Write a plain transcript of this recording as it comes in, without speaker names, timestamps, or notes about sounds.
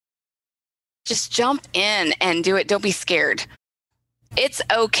just jump in and do it. Don't be scared. It's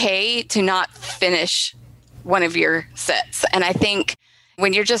okay to not finish one of your sets. And I think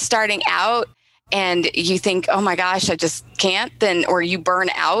when you're just starting out and you think, oh my gosh, I just can't, or you burn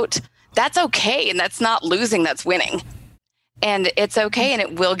out, that's okay. And that's not losing, that's winning. And it's okay. And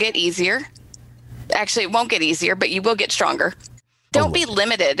it will get easier. Actually, it won't get easier, but you will get stronger. Don't be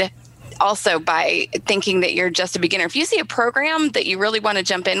limited also by thinking that you're just a beginner. If you see a program that you really want to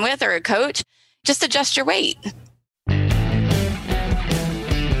jump in with or a coach, just adjust your weight.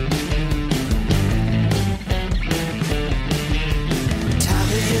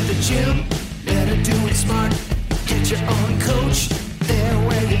 Gym, better do it smart. Get your own coach there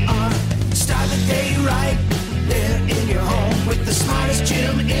where you are. Start the day right there in your home with the smartest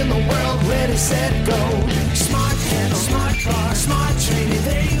gym in the world. Ready, set, go. Smart panel, smart bar, smart training.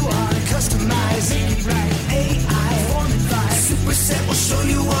 There you are. Customize, make it right. AI, form advice. Superset will show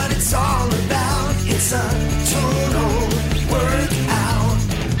you what it's all about. It's a total workout.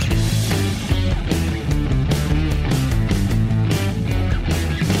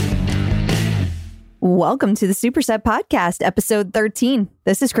 Welcome to the Superset Podcast, episode 13.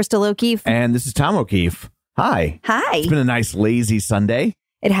 This is Crystal O'Keefe. And this is Tom O'Keefe. Hi. Hi. It's been a nice, lazy Sunday.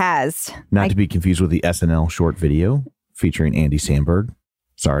 It has. Not to be confused with the SNL short video featuring Andy Samberg.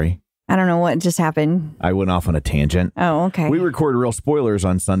 Sorry. I don't know what just happened. I went off on a tangent. Oh, okay. We record real spoilers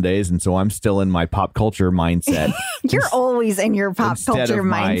on Sundays, and so I'm still in my pop culture mindset. You're always in your pop culture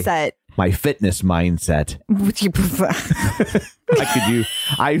mindset. My fitness mindset. Would you prefer?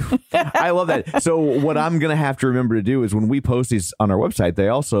 I love that. So what I'm going to have to remember to do is when we post these on our website,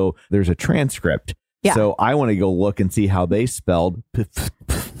 there's a transcript. Yeah. So I want to go look and see how they spelled.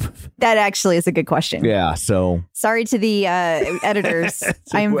 That actually is a good question. Yeah. So sorry to the editors.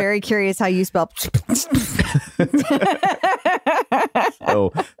 I am very curious how you spell.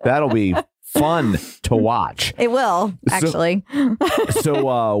 So that'll be fun to watch. It will, actually.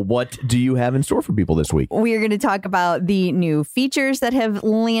 So what do you have in store for people this week? We are going to talk about the new features that have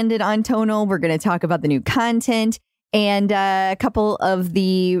landed on Tonal. We're going to talk about the new content and a couple of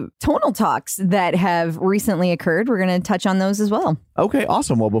the Tonal talks that have recently occurred. We're going to touch on those as well. Okay,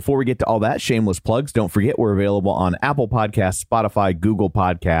 awesome. Well, before we get to all that, shameless plugs. Don't forget, we're available on Apple Podcasts, Spotify, Google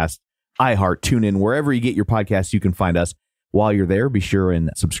Podcasts, iHeart, TuneIn, wherever you get your podcasts, you can find us. While you're there, be sure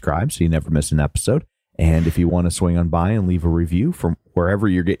and subscribe so you never miss an episode. And if you want to swing on by and leave a review from wherever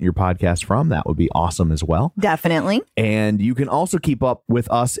you're getting your podcast from, that would be awesome as well. Definitely. And you can also keep up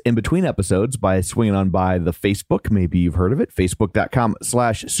with us in between episodes by swinging on by the Facebook. Maybe you've heard of it,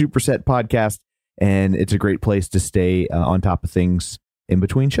 facebook.com/Superset Podcast. And it's a great place to stay on top of things in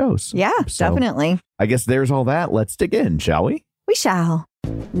between shows. Yeah, so definitely. I guess there's all that. Let's dig in, shall we? We shall.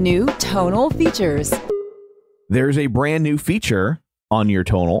 New Tonal features. There's a brand new feature on your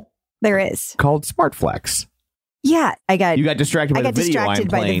Tonal. There is. Called Smart Flex. Yeah, you got distracted by the video I'm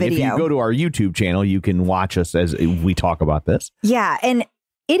playing. If you go to our YouTube channel, you can watch us as we talk about this. Yeah, and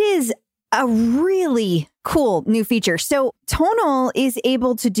it is a really cool new feature. So Tonal is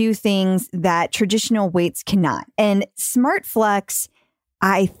able to do things that traditional weights cannot. And Smart Flex,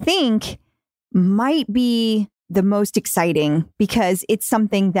 I think, might be the most exciting because it's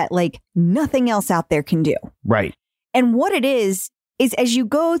something that like nothing else out there can do. Right. And what it is as you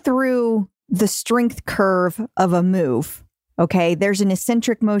go through the strength curve of a move, okay, there's an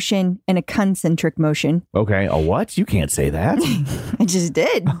eccentric motion and a concentric motion. Okay. A what? You can't say that. I just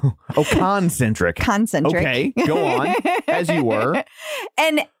did. Oh, concentric. Concentric. Okay. Go on. As you were.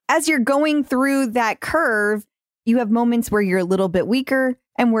 And as you're going through that curve, you have moments where you're a little bit weaker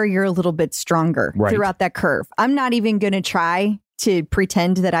and where you're a little bit stronger throughout that curve. I'm not even going to try to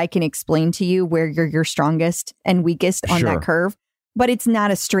pretend that I can explain to you where you're your strongest and weakest on that curve. But it's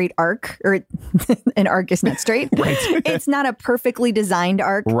not a straight arc, or an arc is not straight. Right. It's not a perfectly designed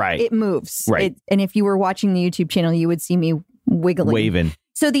arc. Right. It moves. Right. And if you were watching the YouTube channel, you would see me wiggling. Waving.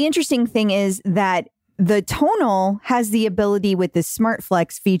 So the interesting thing is that the Tonal has the ability with the Smart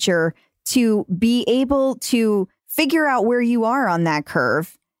Flex feature to be able to figure out where you are on that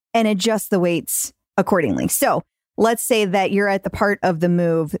curve and adjust the weights accordingly. So let's say that you're at the part of the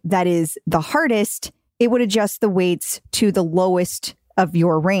move that is the hardest. It would adjust the weights to the lowest of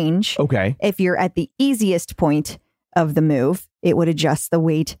your range. Okay. If you're at the easiest point of the move, it would adjust the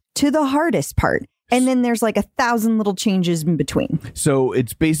weight to the hardest part. And then there's like 1,000 little changes in between. So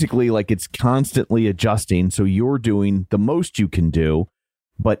it's basically like it's constantly adjusting. So you're doing the most you can do,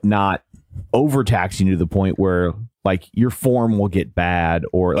 but not overtaxing you to the point where like your form will get bad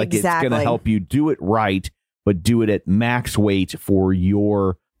or like it's going to help you do it right, but do it at max weight for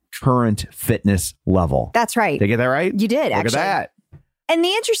your current fitness level. That's right. Did I get that right? You did, Look actually. at that. And the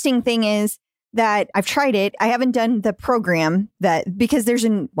interesting thing is that I've tried it. I haven't done the program because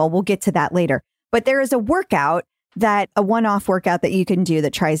we'll get to that later. But there is a workout a one-off workout that you can do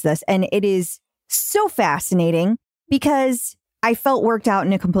that tries this. And it is so fascinating because I felt worked out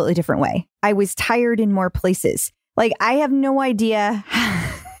in a completely different way. I was tired in more places. Like, I have no idea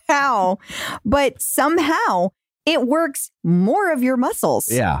how, but somehow it works more of your muscles.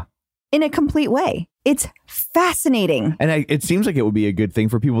 Yeah. In a complete way. It's fascinating. And it seems like it would be a good thing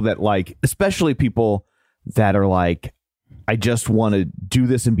for people that especially people that are like, I just want to do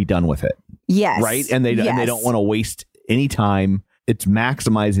this and be done with it. Yes. Right. And they don't want to waste any time. It's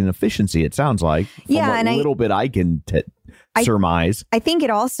maximizing efficiency, it sounds like. From a little bit I can surmise. I think it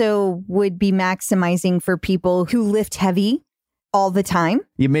also would be maximizing for people who lift heavy all the time.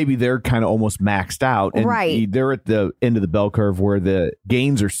 Yeah, maybe they're kind of almost maxed out. And right. They're at the end of the bell curve where the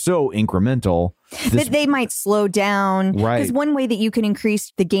gains are so incremental that they might slow down. Right. Because one way that you can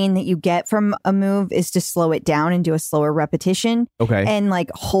increase the gain that you get from a move is to slow it down and do a slower repetition. Okay. And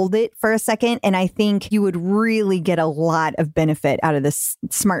hold it for a second. And I think you would really get a lot of benefit out of this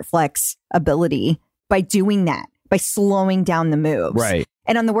Smart Flex ability by doing that, by slowing down the moves. Right.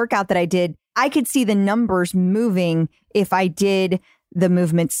 And on the workout that I did, I could see the numbers moving if I did the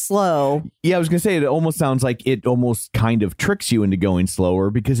movement slow. Yeah, I was going to say, it almost sounds like it almost kind of tricks you into going slower,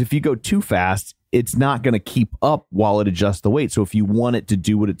 because if you go too fast, it's not going to keep up while it adjusts the weight. So if you want it to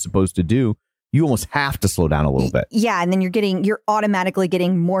do what it's supposed to do, you almost have to slow down a little bit. Yeah, and then you're automatically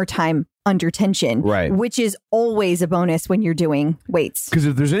getting more time under tension, right? Which is always a bonus when you're doing weights. Because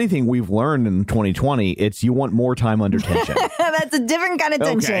if there's anything we've learned in 2020, it's you want more time under tension. That's a different kind of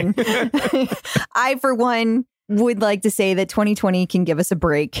tension. Okay. I, for one, would like to say that 2020 can give us a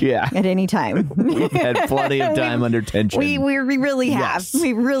break at any time. We've had plenty of time under tension. We really have. Yes.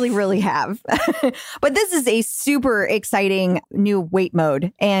 We really have. But this is a super exciting new weight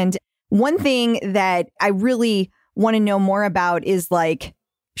mode. And one thing that I really want to know more about is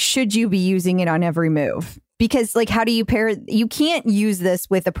should you be using it on every move? Because how do you pair? You can't use this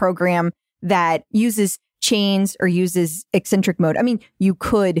with a program that uses chains or uses eccentric mode. I mean, you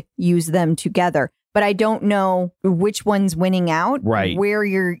could use them together, but I don't know which one's winning out. Right.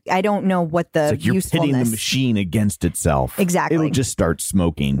 I don't know what the it's like you're usefulness. pitting the machine against itself. Exactly. It'll just start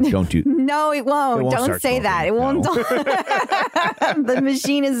smoking. Don't you? No, it won't. Don't say that. It won't. No. The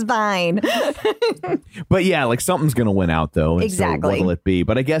machine is fine. But yeah, something's going to win out though. And exactly. So what'll it be?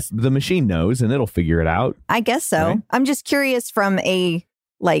 But I guess the machine knows and it'll figure it out. I guess so. Right? I'm just curious from a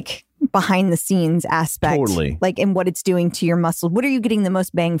behind the scenes aspect. Totally. And what it's doing to your muscles. What are you getting the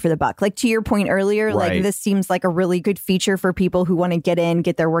most bang for the buck? To your point earlier, right. This seems like a really good feature for people who want to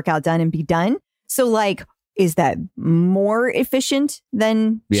get their workout done and be done. So is that more efficient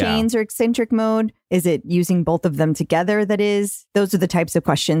than chains or eccentric mode? Is it using both of them together? Those are the types of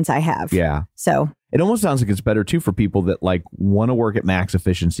questions I have. Yeah. So it almost sounds like it's better too for people that want to work at max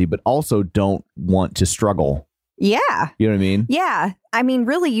efficiency, but also don't want to struggle. Yeah. You know what I mean? Yeah. I mean,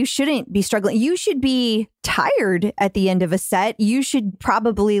 really, you shouldn't be struggling. You should be tired at the end of a set. You should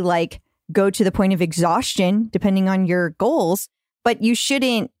probably go to the point of exhaustion, depending on your goals, but you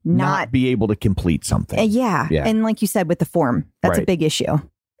shouldn't not be able to complete something. Yeah. And like you said, with the form, that's a big issue.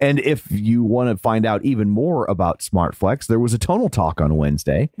 And if you want to find out even more about Smart Flex, there was a Tonal Talk on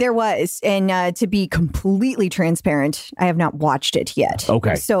Wednesday. There was. And to be completely transparent, I have not watched it yet.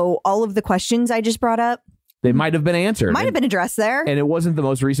 Okay. So all of the questions I just brought up, they might have been answered. Might have been addressed there. And it wasn't the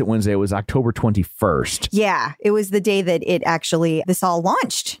most recent Wednesday. It was October 21st. Yeah. It was the day that this all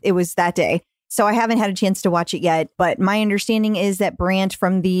launched. It was that day. So I haven't had a chance to watch it yet. But my understanding is that Brant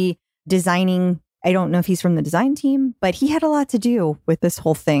from the designing, I don't know if he's from the design team, but he had a lot to do with this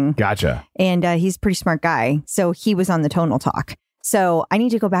whole thing. Gotcha. And he's a pretty smart guy. So he was on the Tonal Talk. So I need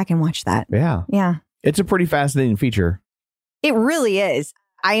to go back and watch that. Yeah. Yeah. It's a pretty fascinating feature. It really is.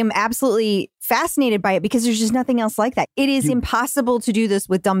 I am absolutely fascinated by it because there's just nothing else like that. It is impossible to do this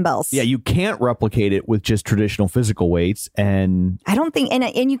with dumbbells. Yeah, you can't replicate it with just traditional physical weights. And I don't think,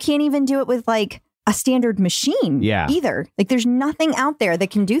 and you can't even do it with a standard machine either. There's nothing out there that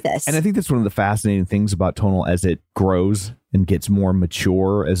can do this. And I think that's one of the fascinating things about Tonal as it grows and gets more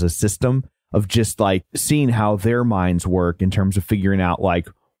mature as a system of just seeing how their minds work in terms of figuring out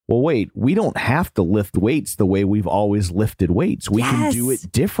well, wait, we don't have to lift weights the way we've always lifted weights. We can do it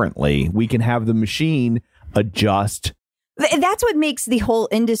differently. We can have the machine adjust. That's what makes the whole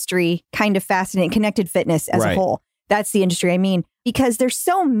industry kind of fascinating, connected fitness as a whole. That's the industry I mean, because there's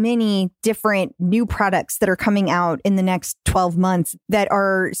so many different new products that are coming out in the next 12 months that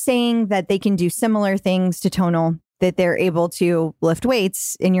are saying that they can do similar things to Tonal, that they're able to lift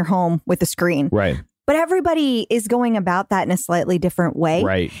weights in your home with a screen. Right. But everybody is going about that in a slightly different way.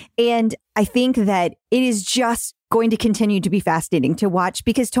 Right. And I think that it is just going to continue to be fascinating to watch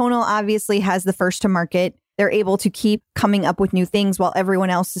because Tonal obviously has the first to market. They're able to keep coming up with new things while everyone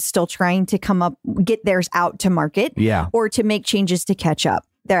else is still trying to get theirs out to market. Yeah. Or to make changes to catch up.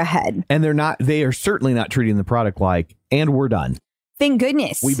 They're ahead. And they are certainly not treating the product like, and we're done. Thank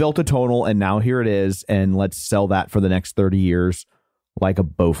goodness. We built a Tonal and now here it is. And let's sell that for the next 30 years like a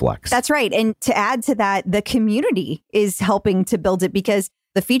Bowflex. That's right. And to add to that, the community is helping to build it because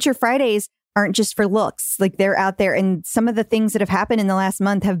the Feature Fridays aren't just for looks. Like they're out there. And some of the things that have happened in the last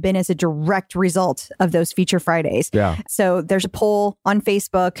month have been as a direct result of those Feature Fridays. Yeah. So there's a poll on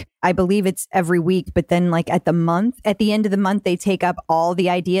Facebook. I believe it's every week. But then like at the end of the month, they take up all the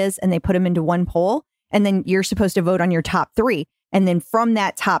ideas and they put them into one poll. And then you're supposed to vote on your top 3. And then from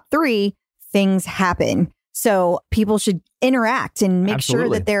that top 3, things happen. So people should interact and make sure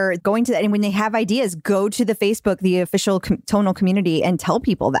that they're going to that. And when they have ideas, go to the Facebook, the official Tonal community, and tell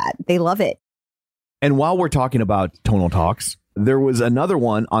people that. They love it. And while we're talking about Tonal Talks, there was another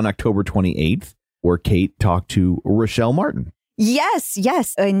one on October 28th where Kate talked to Rochelle Martin. Yes.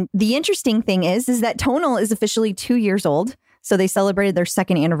 And the interesting thing is that Tonal is officially 2 years old. So they celebrated their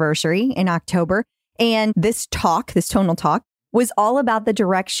 2nd anniversary in October. And this Tonal Talk, was all about the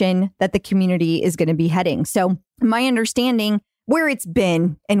direction that the community is going to be heading. So my understanding where it's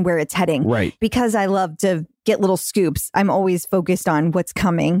been and where it's heading. Right. Because I love to get little scoops. I'm always focused on what's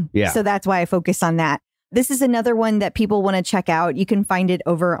coming. Yeah. So that's why I focus on that. This is another one that people want to check out. You can find it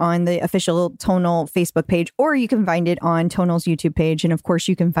over on the official Tonal Facebook page, or you can find it on Tonal's YouTube page. And of course,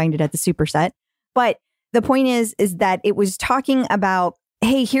 you can find it at the Superset. But the point is that it was talking about,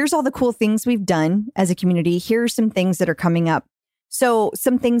 hey, here's all the cool things we've done as a community. Here's some things that are coming up. So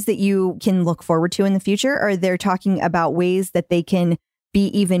some things that you can look forward to in the future are they're talking about ways that they can be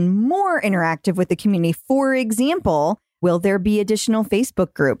even more interactive with the community. For example, will there be additional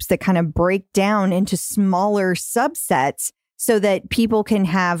Facebook groups that kind of break down into smaller subsets so that people can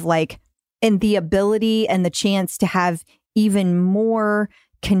have the ability and the chance to have even more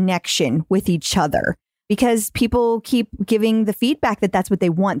connection with each other? Because people keep giving the feedback that that's what they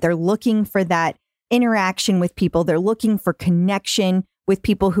want. They're looking for that interaction with people. They're looking for connection with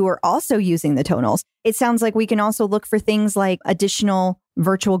people who are also using the Tonals. It sounds like we can also look for things like additional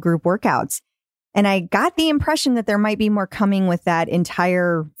virtual group workouts. And I got the impression that there might be more coming with that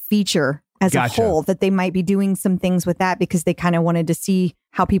entire feature as a whole, that they might be doing some things with that because they kind of wanted to see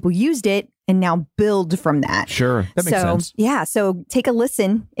how people used it and now build from that. Sure. That makes sense. Yeah. So take a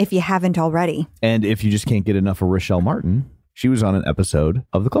listen if you haven't already. And if you just can't get enough of Rochelle Martin, she was on an episode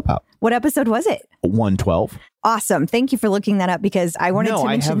of The Clubhouse. What episode was it? 112. Awesome. Thank you for looking that up because I wanted to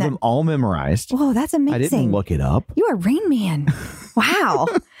mention that. No, I have them all memorized. Whoa, that's amazing. I didn't look it up. You are Rain Man. Wow.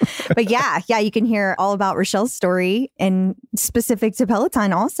 But yeah, you can hear all about Rochelle's story and specific to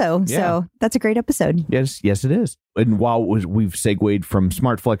Peloton also. Yeah. So that's a great episode. Yes, it is. And while we've segued from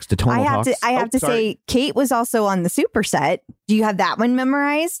Smart Flex to Tonal Talks. I have to say, Kate was also on the Superset. Do you have that one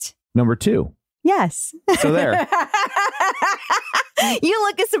memorized? Number 2. Yes. So there. You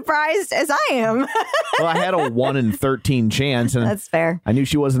look as surprised as I am. Well, I had a 1 in 13 chance. And that's fair. I knew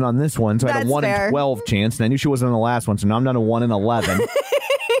she wasn't on this one. So I had a 1 in 12 chance. And I knew she wasn't on the last one. So now I'm down to 1 in 11.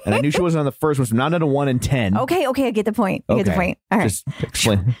 And I knew she wasn't on the first one. So now I'm down to 1 in 10. Okay. I get the point. All right. Just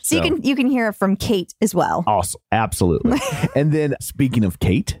explain. So you can hear it from Kate as well. Awesome. Absolutely. And then speaking of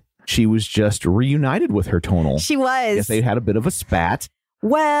Kate, she was just reunited with her Tonal. She was. I guess they had a bit of a spat.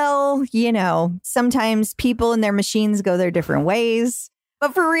 Well, sometimes people and their machines go their different ways.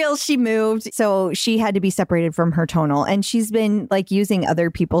 But for real, she moved. So she had to be separated from her Tonal. And she's been using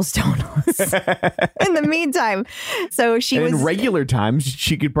other people's Tonals in the meantime. So in regular times,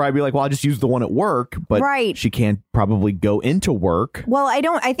 she could probably be like, well, I'll just use the one at work. But she can't probably go into work. Well,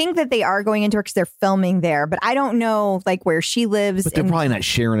 I think that they are going into work because they're filming there. But I don't know where she lives. But they're probably not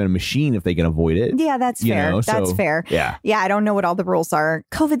sharing a machine if they can avoid it. Yeah, that's fair. That's fair. Yeah. Yeah, I don't know what all the rules are.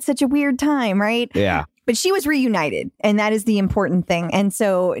 COVID's such a weird time, right? Yeah. But she was reunited, and that is the important thing. And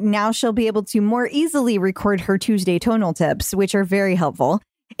so now she'll be able to more easily record her Tuesday Tonal tips, which are very helpful.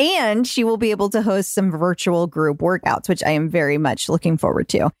 And she will be able to host some virtual group workouts, which I am very much looking forward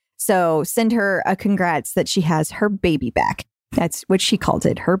to. So send her a congrats that she has her baby back. That's what she called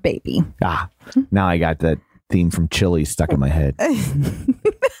it, her baby. Now I got that theme from Chili stuck in my head.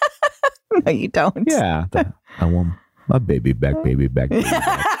 No, you don't. Yeah. I want my baby back, baby back, baby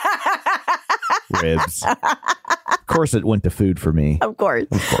back. Ribs. Of course, it went to food for me. Of course.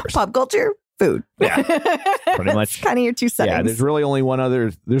 Pop culture, food. Yeah. Pretty much. Kind of your two settings. Yeah, there's really only one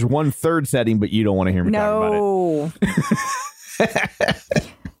other. There's one third setting, but you don't want to hear me talk about it.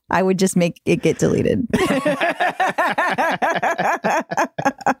 I would just make it get deleted.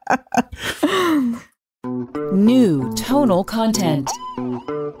 New tonal content.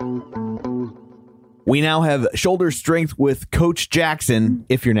 We now have shoulder strength with Coach Jackson,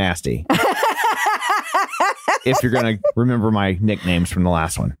 if you're nasty. If you're going to remember my nicknames from the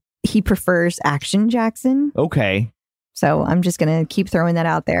last one. He prefers Action Jackson. Okay. So I'm just going to keep throwing that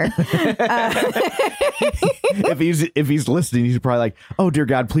out there. If he's listening, he's probably like, oh, dear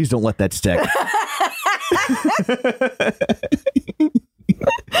God, please don't let that stick.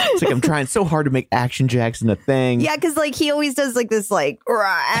 It's like I'm trying so hard to make Action Jackson a thing. Yeah, because like he always does like this like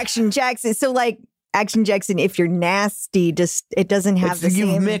Action Jackson. So like Action Jackson, if you're nasty, just it doesn't have the same.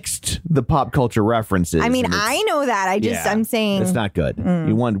 You've mixed the pop culture references. I mean, I know that. I'm saying it's not good.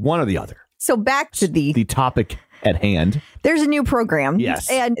 You want one or the other. So back to the topic at hand. There's a new program. Yes.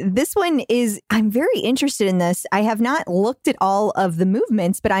 And this one I'm very interested in this. I have not looked at all of the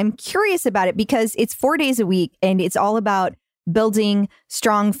movements, but I'm curious about it because it's 4 days a week and it's all about building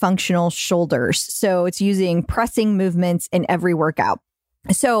strong functional shoulders. So it's using pressing movements in every workout.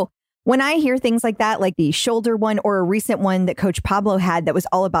 So when I hear things like that, like the shoulder one or a recent one that Coach Pablo had that was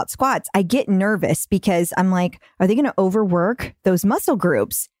all about squats, I get nervous because I'm like, are they going to overwork those muscle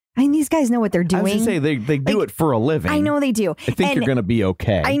groups? I mean, these guys know what they're doing. I was going to say, they do it for a living. I know they do. I think you're going to be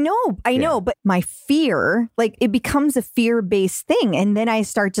okay. I know. But my fear, like it becomes a fear-based thing. And then I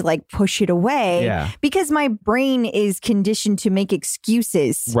start to like push it away because my brain is conditioned to make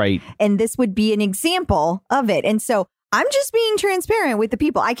excuses. Right. And this would be an example of it. And so I'm just being transparent with the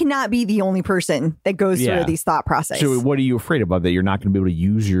people. I cannot be the only person that goes through these thought processes. So what are you afraid about? That you're not going to be able to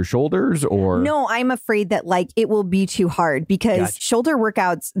use your shoulders or? No, I'm afraid that like it will be too hard because shoulder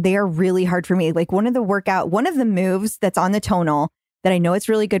workouts, they are really hard for me. Like one of the moves that's on the tonal that I know it's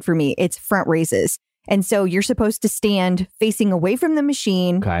really good for me, it's front raises. And so you're supposed to stand facing away from the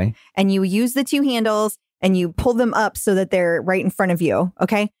machine. Okay. And you use the two handles and you pull them up so that they're right in front of you.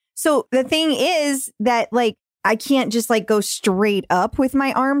 Okay. So the thing is that like, I can't just like go straight up with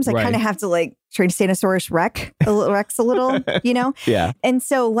my arms. I kind of have to like Tyrannosaurus Rex a little, you know? Yeah. And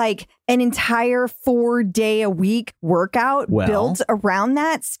so like an entire 4-day-a-week workout built around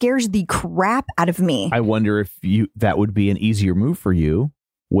that scares the crap out of me. I wonder if that would be an easier move for you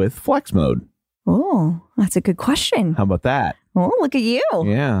with flex mode. Oh, that's a good question. How about that? Oh, look at you.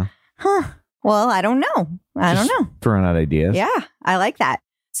 Yeah. Huh. Well, I don't know. I don't know. Throwing out ideas. Yeah, I like that.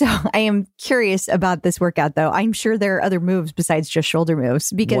 So I am curious about this workout, though. I'm sure there are other moves besides just shoulder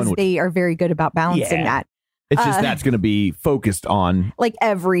moves because they are very good about balancing that. It's just that's going to be focused on. Like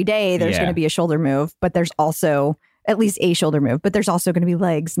every day, there's going to be a shoulder move, but there's also at least a shoulder move, but there's also going to be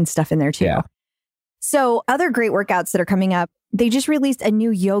legs and stuff in there too. Yeah. So other great workouts that are coming up, they just released a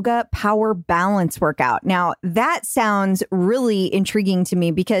new yoga power balance workout. Now, that sounds really intriguing to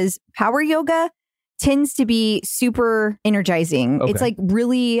me because power yoga tends to be super energizing. Okay. It's like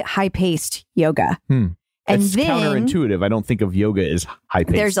really high-paced yoga. And it's then counterintuitive. I don't think of yoga as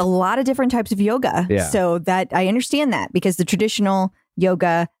high-paced. There's a lot of different types of yoga. Yeah. So that I understand that because the traditional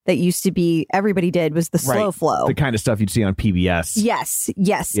yoga that used to be everybody did was the slow flow. The kind of stuff you'd see on PBS. Yes.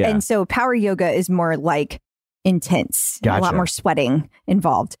 Yeah. And so power yoga is more like intense. A lot more sweating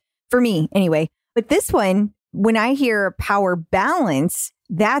involved. For me, anyway. But this one, when I hear power balance,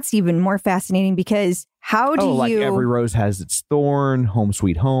 that's even more fascinating because how do like every rose has its thorn, home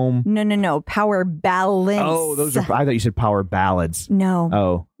sweet home. No. Power balance. Oh, I thought you said power ballads. No.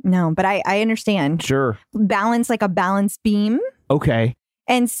 Oh. No, but I understand. Sure. Balance like a balance beam. Okay.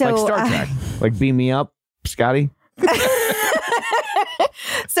 And so like Star Trek. Like beam me up, Scotty.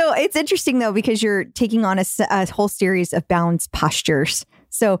 So it's interesting though, because you're taking on a whole series of balance postures.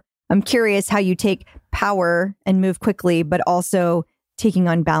 So I'm curious how you take power and move quickly, but also taking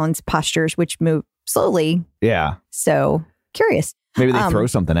on balance postures, which move slowly. Yeah. So curious. Maybe they throw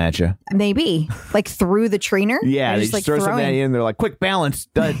something at you. Maybe like through the trainer. Yeah. They just like throw something at you and they're like, quick balance,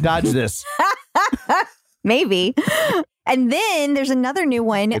 dodge this. Maybe. And then there's another new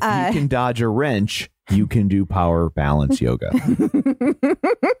one. If you can dodge a wrench, you can do power balance yoga.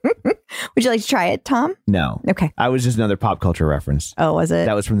 Would you like to try it, Tom? No. Okay. I was just another pop culture reference. Oh, was it?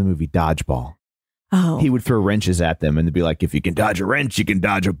 That was from the movie Dodgeball. Oh. He would throw wrenches at them and they'd be like, if you can dodge a wrench, you can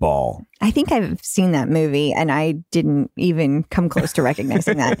dodge a ball. I think I've seen that movie and I didn't even come close to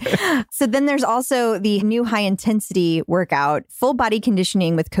recognizing that. So then there's also the new high intensity workout, full body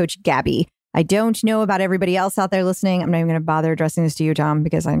conditioning with Coach Gabby. I don't know about everybody else out there listening. I'm not even going to bother addressing this to you, Tom,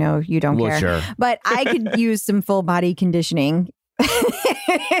 because I know you don't care. Sure. But I could use some full body conditioning.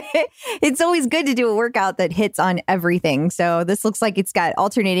 It's always good to do a workout that hits on everything. So this looks like it's got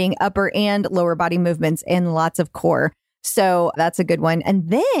alternating upper and lower body movements and lots of core. So that's a good one. And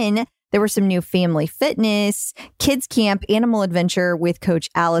then there were some new family fitness, kids camp, animal adventure with Coach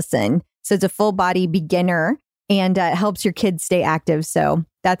Allison. So it's a full body beginner and helps your kids stay active. So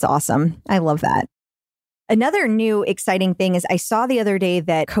that's awesome. I love that. Another new exciting thing is I saw the other day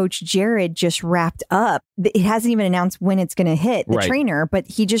that Coach Jared just wrapped up. It hasn't even announced when it's going to hit, the trainer, but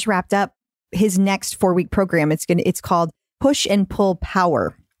he just wrapped up his next 4-week program. It's called Push and Pull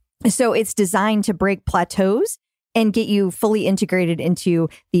Power. So it's designed to break plateaus and get you fully integrated into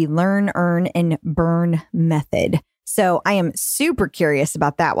the learn, earn, and burn method. So I am super curious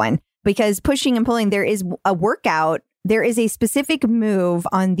about that one because pushing and pulling, there is a workout. There is a specific move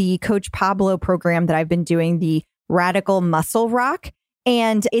on the Coach Pablo program that I've been doing, the Radical Muscle Rock,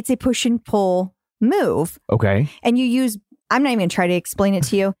 and it's a push and pull move. Okay. And you use, I'm not even going to try to explain it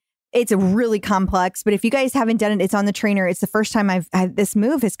to you. It's a really complex, but if you guys haven't done it, it's on the trainer. It's the first time this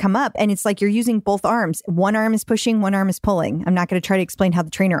move has come up, and it's like you're using both arms. One arm is pushing, one arm is pulling. I'm not going to try to explain how the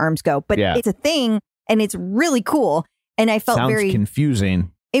trainer arms go, but it's a thing, and it's really cool. And I felt Sounds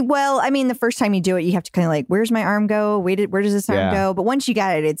confusing. The first time you do it, you have to kind of like, where's my arm go? Where does this arm go? But once you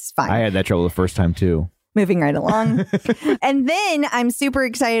got it, it's fine. I had that trouble the first time too. Moving right along. And then I'm super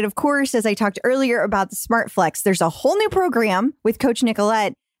excited, of course, as I talked earlier about the Smart Flex. There's a whole new program with Coach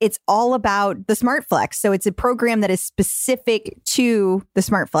Nicolette. It's all about the Smart Flex. So it's a program that is specific to the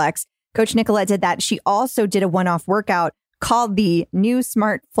Smart Flex. Coach Nicolette did that. She also did a one-off workout called the new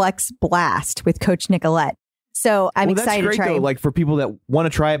Smart Flex Blast with Coach Nicolette. So I'm excited to try it. Like for people that want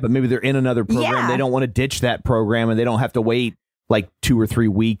to try it, but maybe they're in another program, they don't want to ditch that program and they don't have to wait like 2 or 3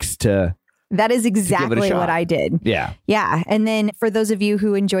 weeks to. That is exactly what I did. Yeah. Yeah. And then for those of you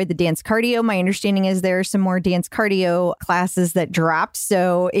who enjoyed the dance cardio, my understanding is there are some more dance cardio classes that dropped.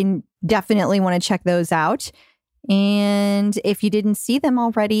 So definitely want to check those out. And if you didn't see them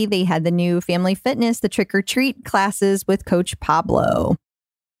already, they had the new family fitness, the trick or treat classes with Coach Pablo.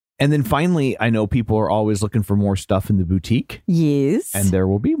 And then finally, I know people are always looking for more stuff in the boutique. Yes. And there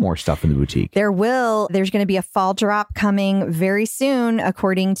will be more stuff in the boutique. There will. There's going to be a fall drop coming very soon,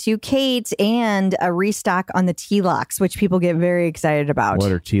 according to Kate, and a restock on the T-locks, which people get very excited about.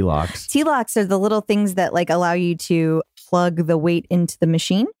 What are T-locks? T-locks are the little things that like allow you to plug the weight into the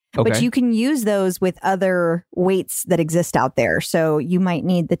machine. Okay. But you can use those with other weights that exist out there. So you might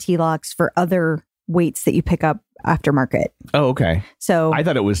need the T-locks for other weights that you pick up aftermarket. Oh, okay. So I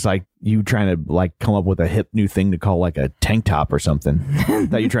thought it was like you trying to like come up with a hip new thing to call like a tank top or something.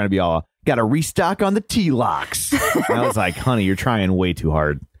 That you're trying to be all, got to restock on the T-locks. And I was like, honey, you're trying way too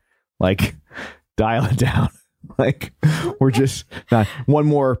hard. Like, dial it down. Like, we're just not one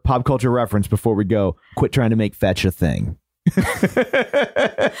more pop culture reference before we go. Quit trying to make fetch a thing.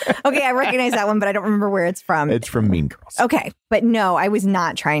 Okay, I recognize that one, but I don't remember where it's from. It's from Mean Girls. Okay, but no, I was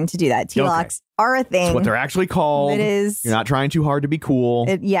not trying to do that. T-locks are a thing. It's what they're actually called. It is. You're not trying too hard to be cool.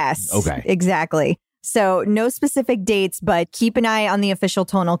 Yes. Okay. Exactly. So no specific dates, but keep an eye on the official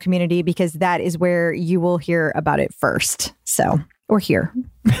Tonal community because that is where you will hear about it first. So, or here.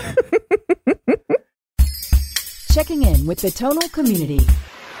 Checking in with the Tonal community.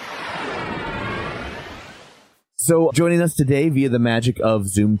 So joining us today via the magic of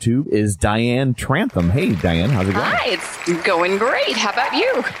ZoomTube is Diane Trantham. Hey, Diane, how's it going? Hi, it's going great. How about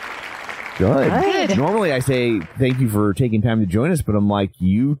you? Good. Normally I say thank you for taking time to join us, but I'm like,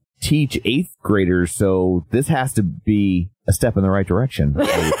 you teach 8th graders, so this has to be a step in the right direction. What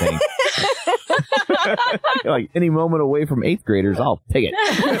do you think? Like any moment away from 8th graders, I'll take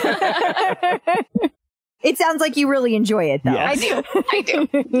it. It sounds like you really enjoy it, though. Yes. I do.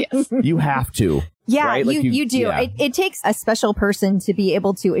 Yes. You have to. Yeah, right? Like you do. Yeah. It takes a special person to be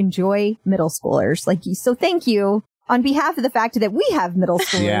able to enjoy middle schoolers like you. So thank you on behalf of the fact that we have middle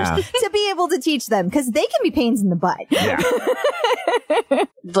schoolers to be able to teach them because they can be pains in the butt. Yeah.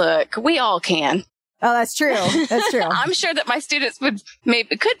 Look, we all can. Oh, that's true. That's true. I'm sure that my students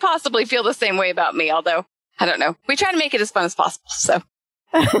could possibly feel the same way about me, although I don't know. We try to make it as fun as possible. So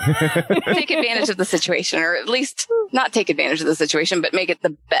take advantage of the situation, or at least not take advantage of the situation, but make it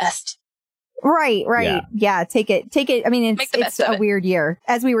the best. Right. Yeah. Take it. I mean, it's a weird year,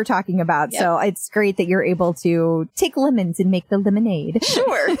 as we were talking about. Yep. So it's great that you're able to take lemons and make the lemonade.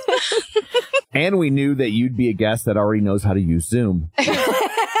 Sure. And we knew that you'd be a guest that already knows how to use Zoom.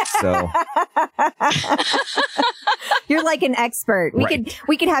 So you're like an expert.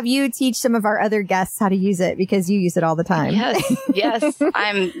 We could have you teach some of our other guests how to use it because you use it all the time.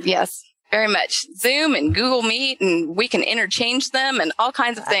 Yes. Very much. Zoom and Google Meet, and we can interchange them and all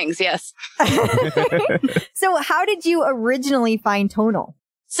kinds of things. Yes. So how did you originally find Tonal?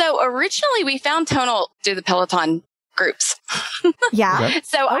 So originally we found Tonal through the Peloton groups. Yeah.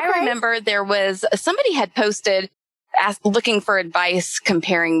 So I remember there was somebody had posted looking for advice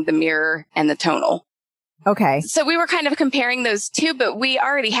comparing the mirror and the tonal. Okay. So we were kind of comparing those two, but we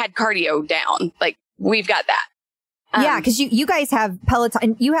already had cardio down. Like, we've got that. Yeah, because you guys have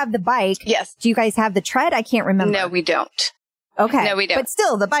Peloton. You have the bike. Yes. Do you guys have the tread? I can't remember. No, we don't. Okay. No, we don't. But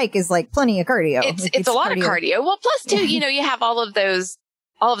still, the bike is like plenty of cardio. It's a lot of cardio. Well, plus too, you have all of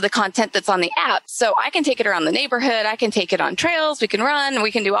the content that's on the app. So I can take it around the neighborhood. I can take it on trails. We can run.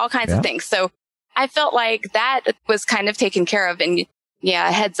 We can do all kinds of things. So I felt like that was kind of taken care of. And yeah,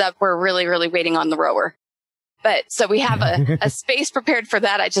 heads up, we're really, really waiting on the rower. But so we have a space prepared for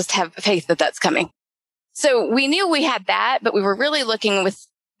that. I just have faith that that's coming. So we knew we had that, but we were really looking with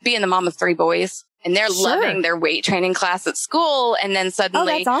being the mom of 3 boys, and they're loving their weight training class at school. And then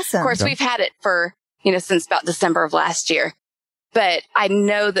suddenly, that's awesome. Of course, we've had it for, since about December of last year, but I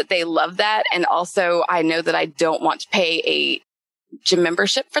know that they love that. And also I know that I don't want to pay a gym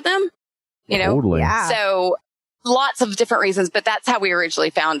membership for them, Totally. Yeah. So lots of different reasons, but that's how we originally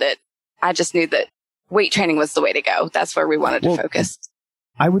found it. I just knew that weight training was the way to go. That's where we wanted to focus.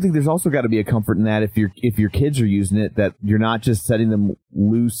 I would think there's also got to be a comfort in that if your kids are using it, that you're not just setting them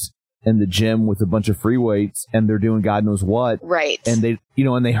loose in the gym with a bunch of free weights and they're doing God knows what. Right. And they,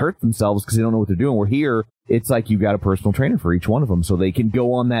 and they hurt themselves because they don't know what they're doing. We're here. It's like you've got a personal trainer for each one of them, so they can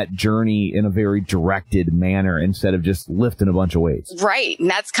go on that journey in a very directed manner instead of just lifting a bunch of weights. Right. And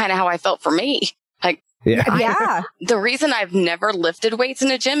that's kind of how I felt for me. Like, Yeah. The reason I've never lifted weights in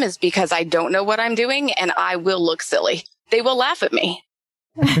a gym is because I don't know what I'm doing and I will look silly. They will laugh at me.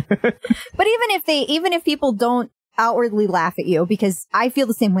 But even if people don't outwardly laugh at you, because I feel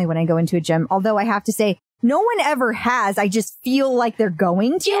the same way when I go into a gym, although I have to say no one ever has. I just feel like they're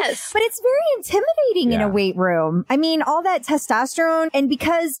going to. Yes. But it's very intimidating in a weight room. I mean, all that testosterone. And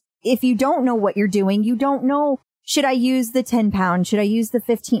because if you don't know what you're doing, you don't know, should I use the 10 pound? Should I use the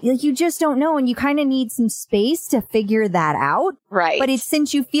 15? Like, you just don't know. And you kind of need some space to figure that out. Right. But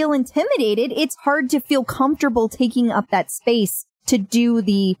since you feel intimidated, it's hard to feel comfortable taking up that space to do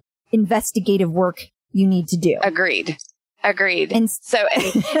the investigative work you need to do. Agreed. And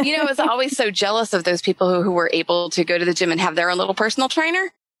I was always so jealous of those people who were able to go to the gym and have their own little personal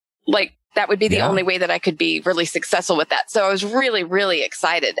trainer. Like, that would be the only way that I could be really successful with that. So I was really, really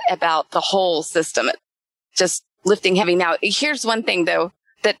excited about the whole system, just lifting heavy. Now, here's one thing, though,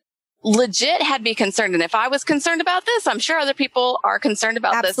 that legit had me concerned. And if I was concerned about this, I'm sure other people are concerned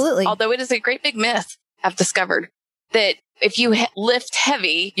about Absolutely. this. Although it is a great big myth, I've discovered that if you lift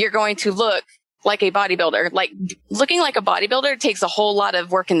heavy, you're going to look like a bodybuilder. Like, looking like a bodybuilder takes a whole lot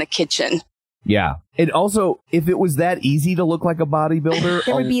of work in the kitchen. Yeah. And also, if it was that easy to look like a bodybuilder,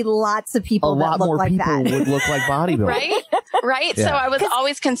 there would be lots of people that look like that. A lot more people would look like bodybuilders. Right. Yeah. So I was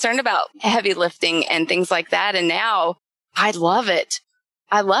always concerned about heavy lifting and things like that. And now I love it.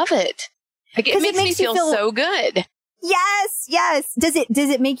 Like, it makes me feel so good. Yes. Does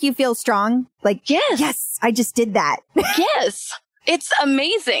it make you feel strong? Like, yes, I just did that. Yes. It's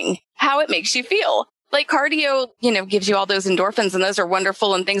amazing how it makes you feel. Like, cardio, gives you all those endorphins, and those are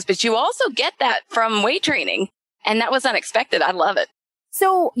wonderful and things, but you also get that from weight training. And that was unexpected. I love it.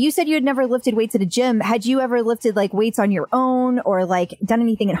 So you said you had never lifted weights at a gym. Had you ever lifted like weights on your own or like done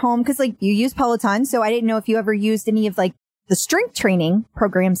anything at home? Cause like you use Peloton. So I didn't know if you ever used any of like the strength training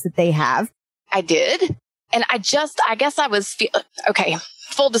programs that they have. I did. And I guess I was, okay,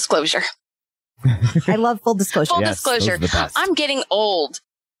 full disclosure. I love full disclosure. Full disclosure. I'm getting old.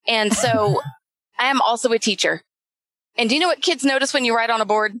 And so I am also a teacher. And do you know what kids notice when you ride on a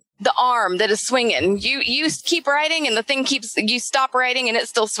board? The arm that is swinging. You keep riding and the thing you stop riding and it's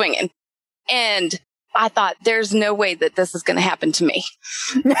still swinging. And I thought, there's no way that this is going to happen to me.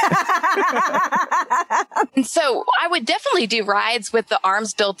 And so I would definitely do rides with the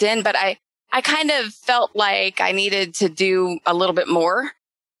arms built in, but I kind of felt like I needed to do a little bit more,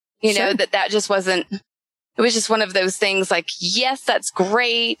 know, that just wasn't, it was just one of those things like, yes, that's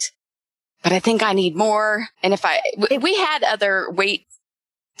great, but I think I need more. And we had other weight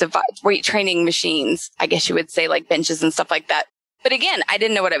training machines, I guess you would say, like benches and stuff like that. But again, I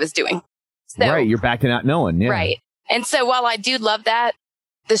didn't know what I was doing. So, right. You're back to not knowing. Yeah. Right. And so while I do love that,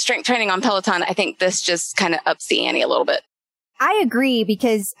 the strength training on Peloton, I think this just kind of ups the ante a little bit. I agree,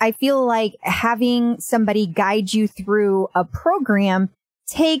 because I feel like having somebody guide you through a program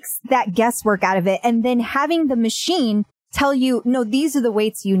takes that guesswork out of it. And then having the machine tell you, no, these are the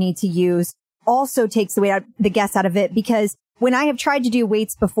weights you need to use, also takes the guess out of it. Because when I have tried to do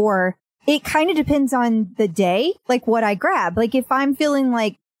weights before, it kind of depends on the day, like what I grab. Like if I'm feeling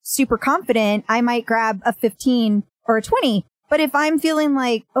like super confident, I might grab a 15 or a 20. But if I'm feeling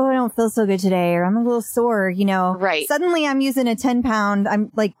like, oh, I don't feel so good today, or I'm a little sore, right. Suddenly I'm using a 10 pound.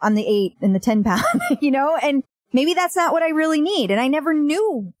 I'm like on the 8 and the 10 pound, and maybe that's not what I really need. And I never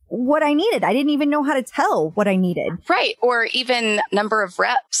knew what I needed. I didn't even know how to tell what I needed. Right. Or even number of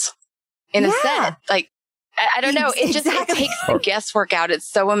reps in a set. Like, I don't know. It just it takes the guesswork out. It's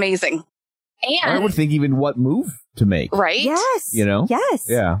so amazing. And I would think even what move to make. Right. Yes. You know? Yes.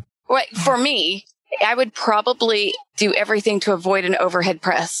 Yeah. Well, for me, I would probably do everything to avoid an overhead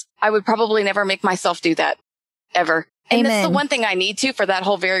press. I would probably never make myself do that ever. And that's the one thing I need to for that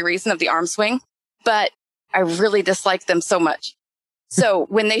whole very reason of the arm swing. But I really dislike them so much. So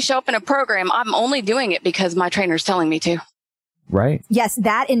when they show up in a program, I'm only doing it because my trainer's telling me to. Right. Yes,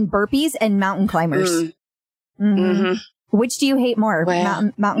 that and burpees and mountain climbers. Mm-hmm. Which do you hate more,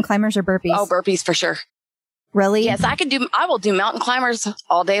 Well, mountain climbers or burpees? Oh, burpees for sure. Really? Yes, I will do mountain climbers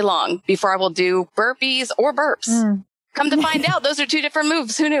all day long before I will do burpees or burps. Come to find out, those are two different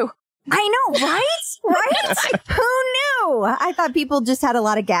moves. Who knew? I know, right? Right? Who knew? I thought people just had a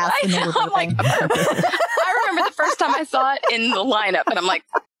lot of gas when they were burping. I remember the first time I saw it in the lineup, and I'm like,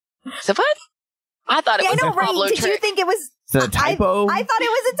 so what? I thought it was a Pablo trick. Did you think it was a typo? I thought it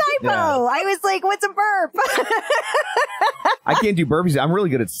was a typo. Yeah. I was like, what's a burp? I can't do burpees. I'm really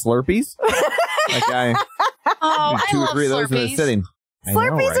good at Slurpees. Like I I two or love three of those in a Slurpees. sitting.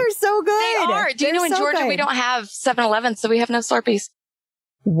 Slurpees are so good. They are. Do you know in Georgia we don't have 7-Eleven, so we have no Slurpees?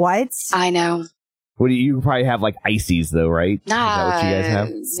 What? I know. What do you probably have like ices though, right? Is that what you guys have?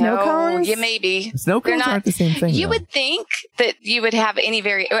 Snow cones? Yeah, maybe. Snow cones aren't the same thing. You though. would think that you would have any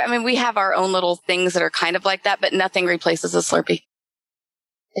I mean, we have our own little things that are kind of like that, but nothing replaces a Slurpee.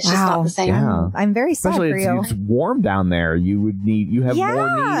 It's just not the same. Yeah. I'm very sad Especially for you. it's warm down there. You have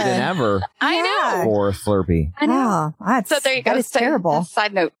more need than ever I know. for a Slurpee. I know. Oh, So there you go. That is terrible.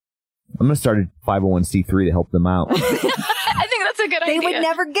 Side note. I'm going to start a 501c3 to help them out. I think that's a good They idea. would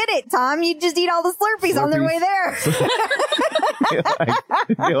never get it, Tom. You'd just eat all the Slurpees on their way there.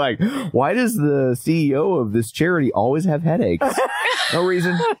 You're like, why does the CEO of this charity always have headaches? No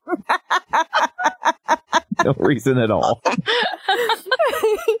reason. No reason at all.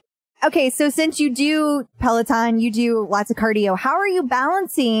 Okay, so since you do Peloton, you do lots of cardio, how are you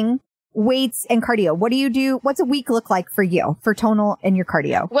balancing weights and cardio? What do you do? What's a week look like for you, for Tonal and your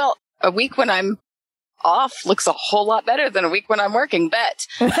cardio? Well, a week when I'm off looks a whole lot better than a week when I'm working, bet.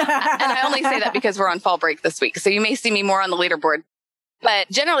 And I only say that because we're on fall break this week. So you may see me more on the leaderboard. But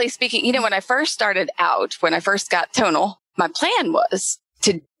generally speaking, you know, when I first started out, when I first got Tonal, my plan was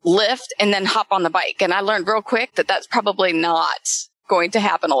to lift and then hop on the bike. And I learned real quick that that's probably not going to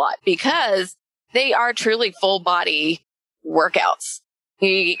happen a lot because they are truly full body workouts.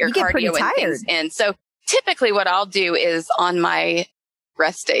 You get your cardio and things. And so typically what I'll do is on my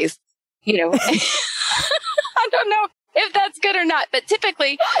rest days, you know, I don't know if that's good or not, but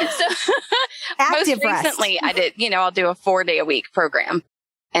typically, so most recently I did, you know, I'll do a 4-day-a-week program.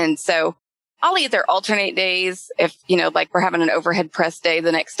 And so I'll either alternate days if, you know, like we're having an overhead press day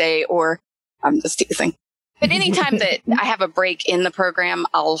the next day, or I'm just teasing. But anytime that I have a break in the program,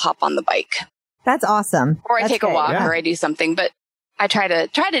 I'll hop on the bike. That's awesome. Or I take a walk or I do something, but I try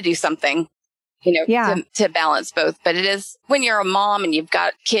to do something, you know, to balance both. But it is when you're a mom and you've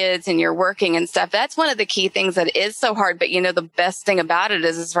got kids and you're working and stuff, that's one of the key things that is so hard. But, you know, the best thing about it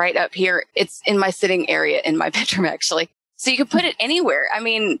is right up here. It's in my sitting area in my bedroom, actually. So you can put it anywhere. I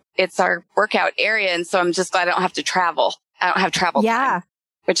mean, it's our workout area. And so I'm just glad I don't have to travel. I don't have travel time,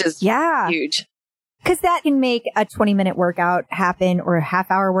 which is huge. Because that can make a 20-minute workout happen or a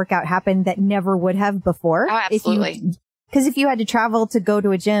half-hour workout happen that never would have before. Oh, absolutely. Because if you had to travel to go to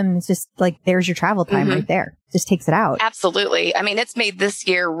a gym, it's just like, there's your travel time right there. Just takes it out. Absolutely. I mean, it's made this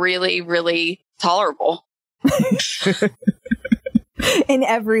year really, really tolerable. In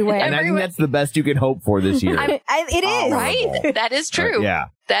every way. And I think that's the best you can hope for this year. It is. Right? That is true. Yeah.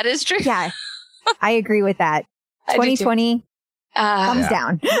 That is true. Yeah. I agree with that. 2020, thumbs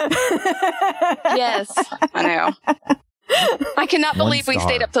down. Yes, I know. I cannot believe we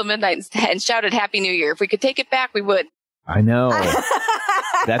stayed up till midnight and shouted Happy New Year. If we could take it back, we would. I know.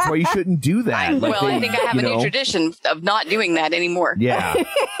 That's why you shouldn't do that. I think I have a new tradition of not doing that anymore. Yeah.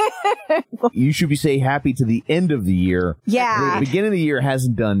 You should be say happy to the end of the year. Yeah. The beginning of the year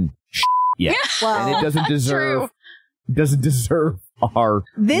hasn't done yet. Well, and it doesn't deserve our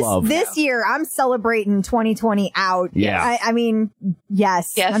love. This year, I'm celebrating 2020 out. Yeah. I mean,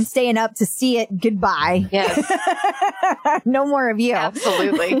 yes. I'm staying up to see it. Goodbye. Yes. No more of you.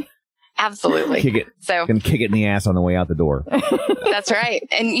 Absolutely. Absolutely. Kick it. So can kick it in the ass on the way out the door. That's right.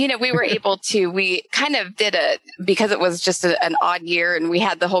 And, you know, we were able to, we kind of did because it was just an odd year and we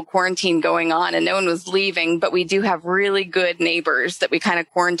had the whole quarantine going on and no one was leaving, but we do have really good neighbors that we kind of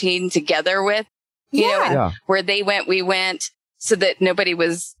quarantined together with, you know, and where they went, we went. so that nobody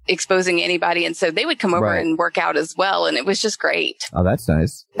was exposing anybody. And so they would come over Right. and work out as well. And it was just great. Oh, that's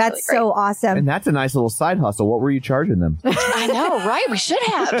nice. That's really so awesome. And that's a nice little side hustle. What were you charging them? I know, right? We should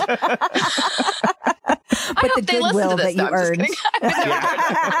have. I But hope the they listen goodwill to this. that you No, I'm just earned.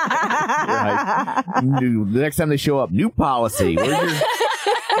 Right. The next time they show up, new policy.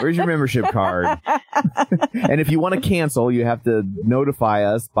 Where's your membership card? And if you want to cancel, you have to notify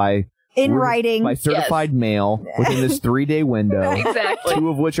us by writing. by certified mail within this 3-day window. Exactly. 2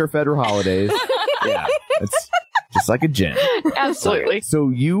 of which are federal holidays. Yeah, it's just like a gym. Absolutely. So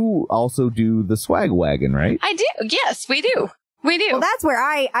you also do the swag wagon, right? I do. Yes, we do. We do. Well, that's where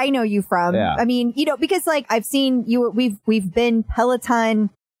I know you from. Yeah. I mean, because like I've seen you, we've been Peloton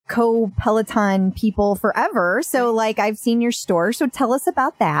people forever. So like I've seen your store. So tell us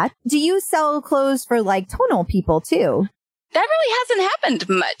about that. Do you sell clothes for like tonal people too? That really hasn't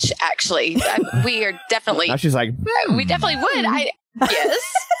happened much, actually. We are definitely, Now she's like, we definitely would.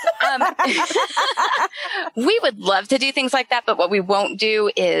 Yes. We would love to do things like that, but what we won't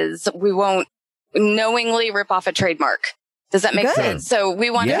do is we won't knowingly rip off a trademark. Does that make Good. sense? So we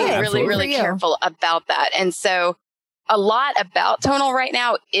want to be Yeah, really, really absolutely. careful about that. And so a lot about Tonal right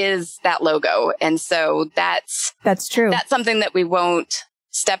now is that logo. And so that's true. that's something that we won't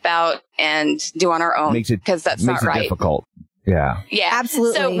step out and do on our own makes it because that's makes not it right. difficult. Yeah. Yeah,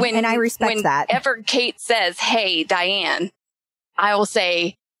 Absolutely. So And I respect that. Whenever Kate says, "Hey, Diane," I will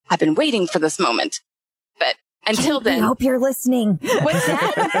say, "I've been waiting for this moment." But until We then, hope you're listening. what's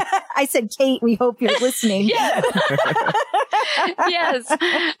that? I said, Kate, we hope you're listening. Yes. Yes.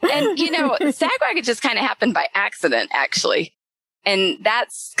 And, Sagwagon just kind of happened by accident, actually. And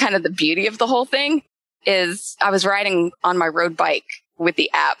that's kind of the beauty of the whole thing is I was riding on my road bike with the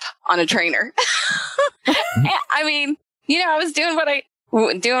app on a trainer. I mean, I was doing what I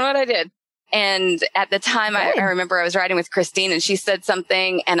did. And at the time, I remember I was riding with Christine and she said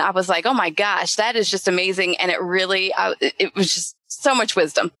something and I was like, oh my gosh, that is just amazing. And it really, it was just so much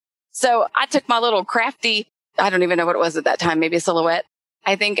wisdom. So I took my little crafty, I don't even know what it was at that time, maybe a silhouette,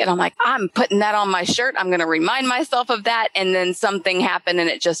 I think. And I'm like, I'm putting that on my shirt. I'm going to remind myself of that. And then something happened and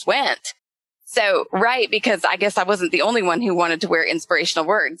it just went. So, right, because I guess I wasn't the only one who wanted to wear inspirational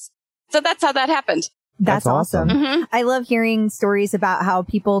words. So that's how that happened. That's awesome. Mm-hmm. I love hearing stories about how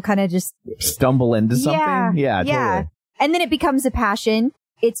people kind of just Stumble into something. Yeah. Totally. And then it becomes a passion.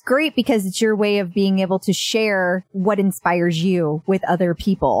 It's great because it's your way of being able to share what inspires you with other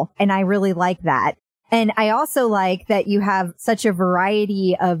people. And I really like that. And I also like that you have such a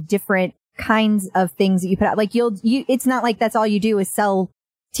variety of different kinds of things that you put out. Like it's not like that's all you do is sell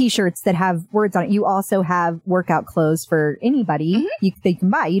T-shirts that have words on it. You also have workout clothes for anybody they can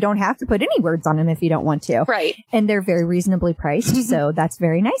buy. You don't have to put any words on them if you don't want to. Right. And they're very reasonably priced. So that's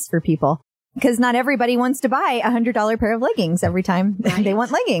very nice for people because not everybody wants to buy $100 pair of leggings every time they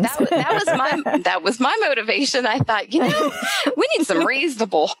want leggings. That was my motivation. I thought, we need some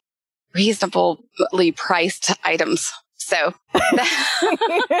reasonably priced items. So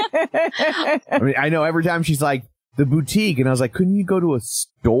I mean, I know every time she's like, the boutique, and I was like, couldn't you go to a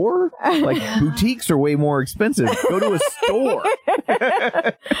store? Like, boutiques are way more expensive. Go to a store.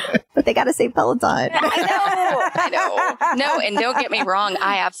 But they got to say Peloton. I know. No, and don't get me wrong.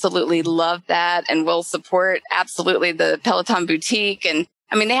 I absolutely love that and will support absolutely the Peloton boutique. And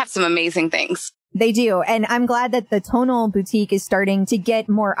I mean, they have some amazing things. They do. And I'm glad that the Tonal boutique is starting to get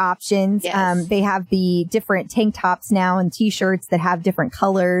more options. Yes. They have the different tank tops now and t-shirts that have different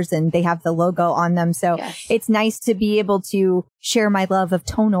colors and they have the logo on them. So It's nice to be able to share my love of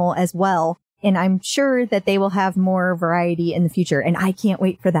Tonal as well. And I'm sure that they will have more variety in the future. And I can't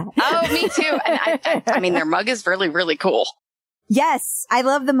wait for that. Oh, me too. And I mean, their mug is really, really cool. Yes. I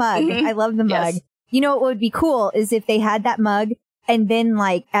love the mug. Mm-hmm. I love the mug. Yes. You know what would be cool is if they had that mug and then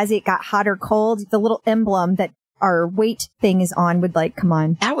like as it got hot or cold, the little emblem that our weight thing is on would like come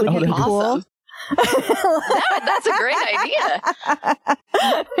on. That would be awesome. That's a great idea.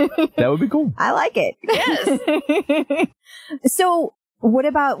 That would be cool. I like it. Yes. So what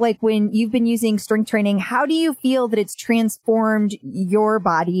about like when you've been using strength training, how do you feel that it's transformed your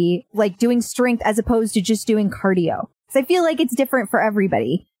body, like doing strength as opposed to just doing cardio? Because I feel like it's different for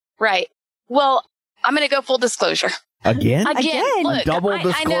everybody. Right. Well, I'm going to go full disclosure. Again? Look, Double I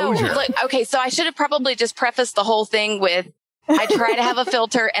disclosure. know. Look, okay, so I should have probably just prefaced the whole thing with, I try to have a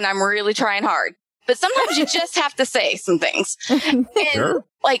filter and I'm really trying hard. But sometimes you just have to say some things. And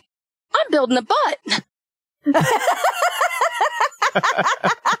like, I'm building a butt.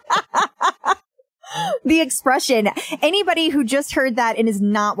 The expression, anybody who just heard that and is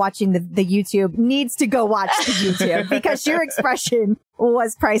not watching the YouTube needs to go watch the YouTube because your expression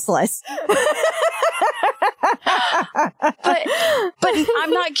was priceless. but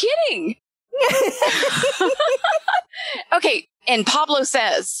I'm not kidding. Okay. And Pablo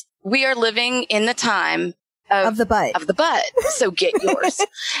says, we are living in the time of the butt. Of the butt. So get yours.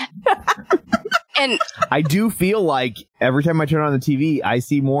 And I do feel like every time I turn on the TV, I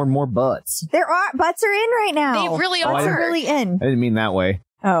see more and more butts. Butts are in right now. they really Butts are. are really in. I didn't mean that way.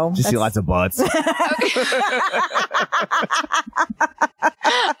 Oh. Just see lots of butts.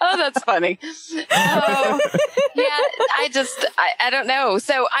 Oh, that's funny. Oh, yeah, I don't know.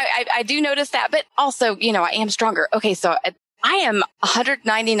 So I do notice that, but also, I am stronger. Okay, so I am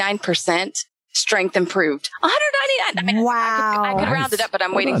 199% strength improved. 199. I mean, Wow. I could round it up, but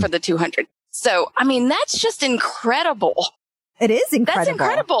I'm waiting for the 200. So, I mean, that's just incredible. It is incredible. That's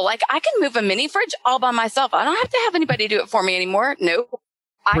incredible. Like, I can move a mini fridge all by myself. I don't have to have anybody do it for me anymore. Nope.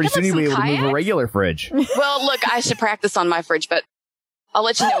 Pretty soon you'll be able to move a regular fridge. Well, look, I should practice on my fridge, but I'll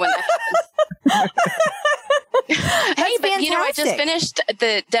let you know when that happens. Hey, but fantastic. I just finished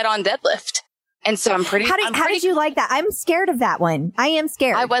the dead on deadlift. And so I'm pretty. How did you like that? I'm scared of that one. I am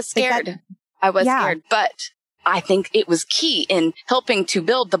scared. I was scared. I was scared, but I think it was key in helping to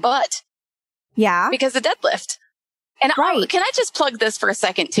build the butt. Yeah. Because the deadlift. And can I just plug this for a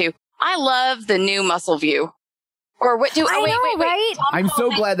second too? I love the new Muscle View. Or what do I know, wait. right? I'm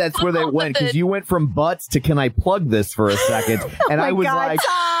so glad that's where they went, because you went from butts to can I plug this for a second? And I was God, like,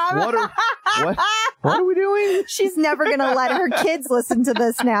 Tom. what are we doing? She's never going to let her kids listen to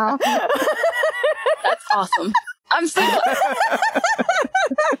this now. That's awesome. I'm so glad.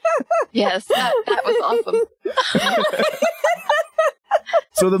 Yes, that was awesome.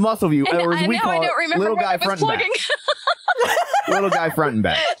 So the Muscle View, And or as we I call don't it, remember little what guy I was front and back. plugging. Little guy front and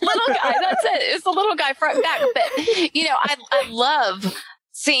back. Little guy, that's it. It's the little guy front and back. But, I love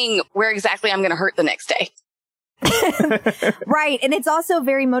seeing where exactly I'm going to hurt the next day. Right. And it's also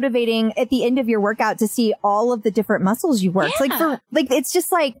very motivating at the end of your workout to see all of the different muscles you worked. Yeah. It's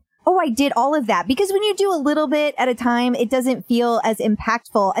just like, oh, I did all of that. Because when you do a little bit at a time, it doesn't feel as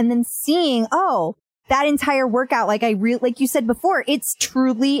impactful. And then seeing, that entire workout, like you said before, it's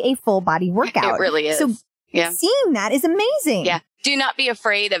truly a full body workout. It really is. So yeah. Seeing that is amazing. Yeah. Do not be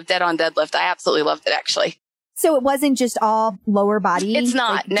afraid of dead on deadlift. I absolutely loved it, actually. So it wasn't just all lower body? It's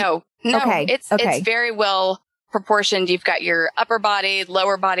not. No. Okay. It's very well proportioned. You've got your upper body,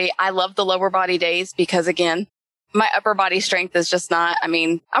 lower body. I love the lower body days because, again, my upper body strength is just not, I'm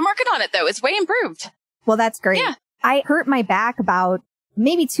working on it, though. It's way improved. Well, that's great. Yeah. I hurt my back about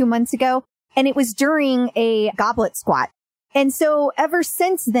maybe 2 months ago, and it was during a goblet squat. And so ever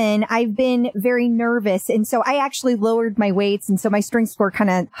since then, I've been very nervous. And so I actually lowered my weights. And so my strength score kind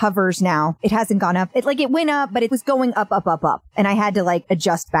of hovers now. It hasn't gone up. It went up, but it was going up. And I had to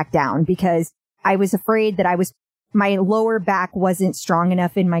adjust back down because I was afraid that my lower back wasn't strong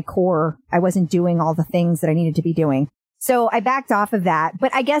enough in my core. I wasn't doing all the things that I needed to be doing. So I backed off of that.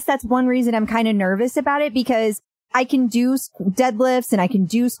 But I guess that's one reason I'm kind of nervous about it, because I can do deadlifts and I can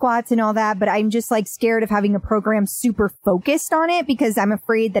do squats and all that, but I'm just scared of having a program super focused on it because I'm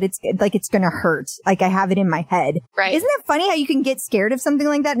afraid that it's going to hurt. I have it in my head. Right. Isn't that funny how you can get scared of something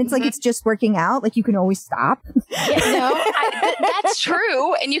like that? And it's it's just working out. You can always stop. Yeah, no, that's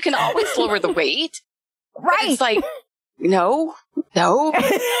true. And you can always lower the weight. Right. But it's no. Tonal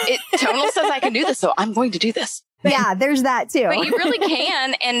says I can do this, so I'm going to do this. Yeah, there's that too. But you really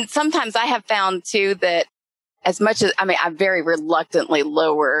can. And sometimes I have found too that as much as, I very reluctantly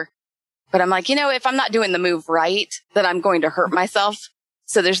lower, but I'm if I'm not doing the move right, then I'm going to hurt myself.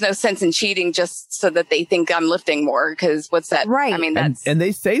 So there's no sense in cheating just so that they think I'm lifting more. Because what's that? Right. That's. And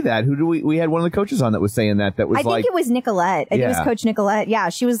they say that. Who do we had one of the coaches on that was saying that was I think it was Nicolette. I think it was Coach Nicolette. Yeah.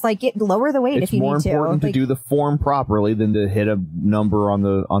 She was lower the weight if you need to. It's more important to do the form properly than to hit a number on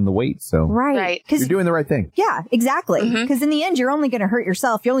the weight. So Right. You're doing the right thing. Yeah, exactly. Because in the end, you're only going to hurt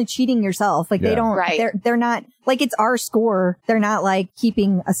yourself. You're only cheating yourself. They don't, they're not it's our score. They're not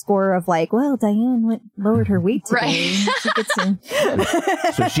keeping a score of well, Diane lowered her weight today. Right. She gets in.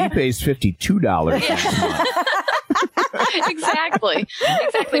 So she pays $52 Exactly.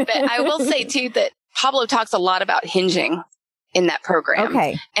 But I will say too that Pablo talks a lot about hinging in that program.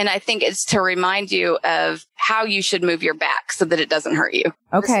 Okay. And I think it's to remind you of how you should move your back so that it doesn't hurt you.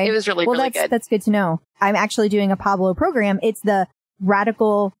 Okay. It was really good. That's good to know. I'm actually doing a Pablo program. It's the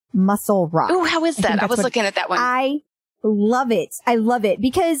Radical Muscle Rock. Oh, how is that? I was looking at that one. I love it. I love it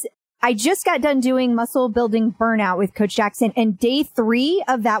because I just got done doing muscle building burnout with Coach Jackson, and day 3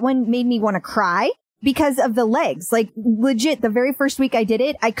 of that one made me want to cry because of the legs. Legit, the very first week I did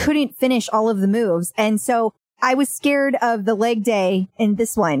it, I couldn't finish all of the moves. And so I was scared of the leg day in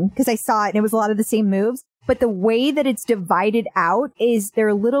this one because I saw it and it was a lot of the same moves. But the way that it's divided out is they're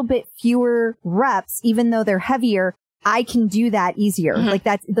a little bit fewer reps, even though they're heavier. I can do that easier. Mm-hmm. Like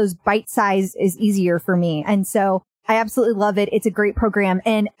those bite size is easier for me. And so I absolutely love it. It's a great program.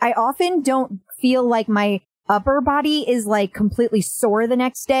 And I often don't feel like my upper body is like completely sore the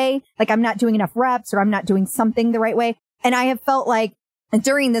next day. Like I'm not doing enough reps or I'm not doing something the right way. And I have felt like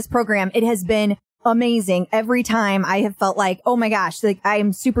during this program, it has been amazing. Every time I have felt like, oh my gosh, like I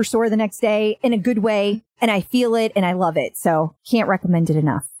am super sore the next day in a good way. And I feel it and I love it. So can't recommend it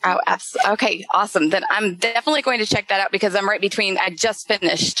enough. Oh, absolutely. Okay, awesome. Then I'm definitely going to check that out because I'm right between, I just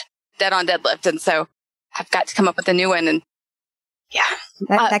finished Dead on Deadlift. And so I've got to come up with a new one. And yeah.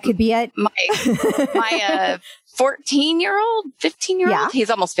 That could be it. My 14-year-old, 15-year-old, Yeah. he's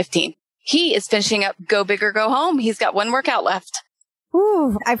almost 15. He is finishing up Go Big or Go Home. He's got one workout left.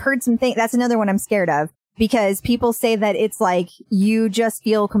 Ooh, I've heard some things. That's another one I'm scared of because people say that it's like you just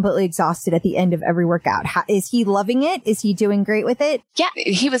feel completely exhausted at the end of every workout. Is he loving it? Is he doing great with it? Yeah,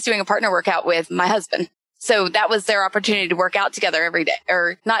 he was doing a partner workout with my husband. So that was their opportunity to work out together every day,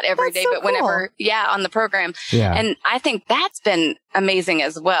 or not every That's day, so but whenever, on the program. Yeah. And I think that's been amazing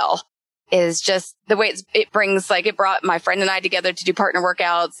as well, is just the way it brought my friend and I together to do partner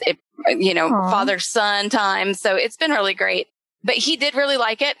workouts, Aw. father-son time. So it's been really great. But he did really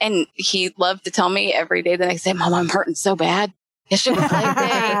like it. And he loved to tell me every day the next day, Mom, I'm hurting so bad. Yesterday was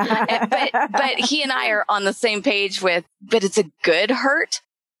leg day. But he and I are on the same page but it's a good hurt.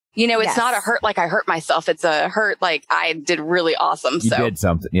 It's Yes. not a hurt like I hurt myself. It's a hurt like I did really awesome. You did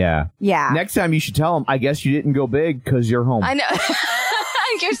something. Yeah. Yeah. Next time you should tell him, I guess you didn't go big because you're home. I know.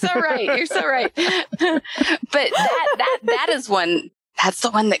 You're so right. You're so right. But that is one. That's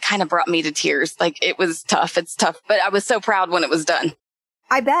the one that kind of brought me to tears. Like it was tough. It's tough, but I was so proud when it was done.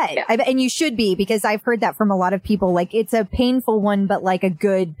 I bet. Yeah. I bet. And you should be, because I've heard that from a lot of people. Like it's a painful one, but like a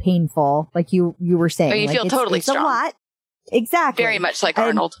good painful, like you were saying. Oh, you like, feel totally it's strong. a lot. Exactly. Very much like And-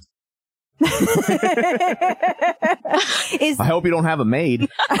 Arnold. Is I hope you don't have a maid.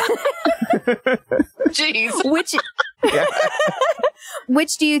 Jeez.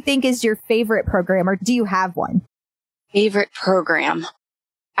 which do you think is your favorite program, or do you have one? Favorite program.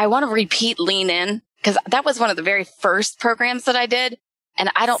 I want to repeat Lean In because that was one of the very first programs that I did. And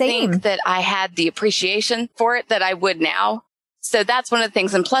I don't Same. think that I had the appreciation for it that I would now. So that's one of the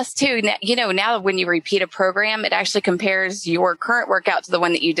things. And plus too, now when you repeat a program, it actually compares your current workout to the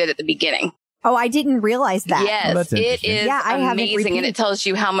one that you did at the beginning. Oh, I didn't realize that. Yes, Oh, that's it interesting. is Yeah, I haven't amazing. And repeated. it tells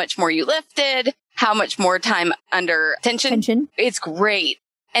you how much more you lifted, how much more time under tension. It's great.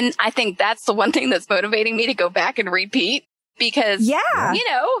 And I think that's the one thing that's motivating me to go back and repeat because, Yeah.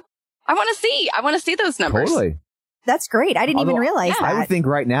 I want to see those numbers. Totally. That's great. I didn't even Although, realize I would that. think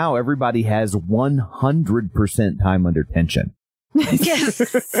right now everybody has 100% time under tension. Yes.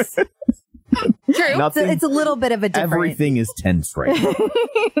 True. Nothing. It's a little bit of a different. Everything is tense right now.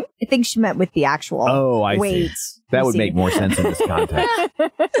 I think she meant with the actual Oh, I weight. see. That would make more sense in this context.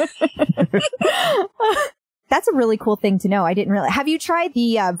 That's a really cool thing to know. I didn't realize. Have you tried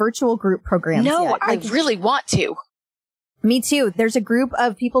the virtual group programs No, yet? I really want to. Me too. There's a group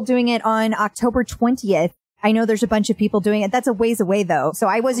of people doing it on October 20th. I know there's a bunch of people doing it. That's a ways away though. So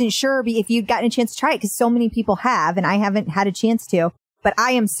I wasn't sure if you'd gotten a chance to try it because so many people have and I haven't had a chance to. But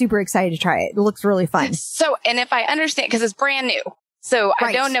I am super excited to try it. It looks really fun. So, and if I understand, because it's brand new, so I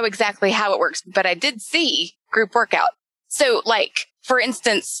Right. don't know exactly how it works, but I did see group workout. So like, for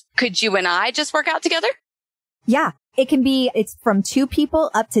instance, could you and I just work out together? Yeah. It's from 2 people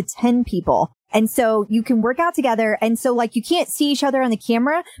up to 10 people. And so you can work out together. And so like you can't see each other on the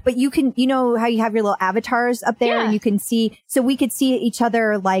camera, but you can, how you have your little avatars up there Yeah. and you can see, so we could see each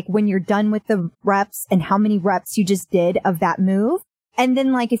other like when you're done with the reps and how many reps you just did of that move. And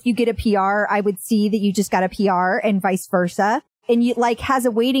then like if you get a PR, I would see that you just got a PR and vice versa. And you like has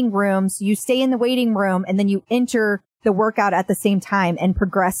a waiting room. So you stay in the waiting room and then you enter the workout at the same time and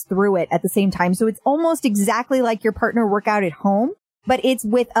progress through it at the same time. So it's almost exactly like your partner workout at home, but it's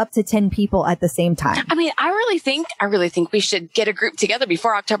with up to 10 people at the same time. I mean, I really think we should get a group together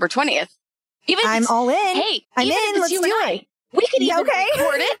before October 20th. Even if I'm it's- all in. Hey, I'm even in. if it's Let's you do and I, it. we could Yeah, even okay.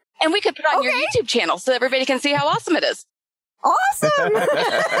 record it and we could put it on your Okay. YouTube channel so everybody can see how awesome it is. Awesome.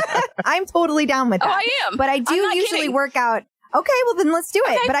 I'm totally down with Oh, that. I am. But I do I'm not usually kidding. work out. Okay, well then let's do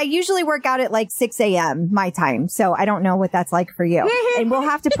it. Okay. But I usually work out at like 6 a.m. my time. So I don't know what that's like for you. And we'll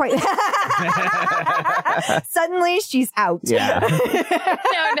have to Suddenly she's out. Yeah.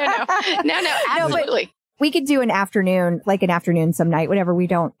 No, absolutely. We could do an afternoon some night, whenever we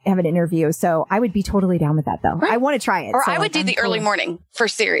don't have an interview. So I would be totally down with that though. Right. I want to try it. Or so I would do I'm the early totally- morning for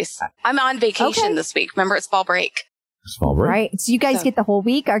series. I'm on vacation Okay. this week. Remember, it's fall break. Small break. Right. So you guys So- get the whole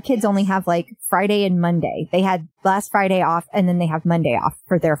week. Our kids only have like Friday and Monday. They had last Friday off and then they have Monday off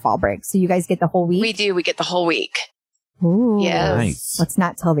for their fall break. So you guys get the whole week. We do. We get the whole week. Ooh. Yes. Nice. Let's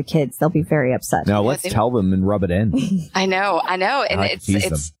not tell the kids. They'll be very upset. No, let's tell them and rub it in. I know. And like to tease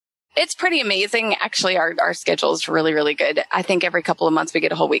them. it's pretty amazing. Actually, our schedule is really, really good. I think every couple of months we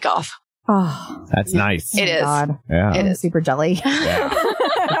get a whole week off. Oh, That's nice. It is. God. Yeah. It I'm is. super jelly.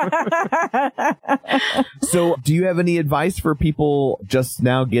 So, do you have any advice for people just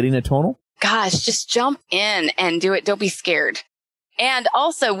now getting a tonal? Gosh, just jump in and do it. Don't be scared. And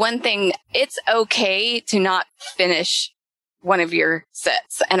also one thing, it's okay to not finish one of your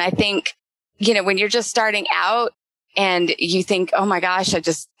sets. And I think, when you're just starting out and you think, oh my gosh, I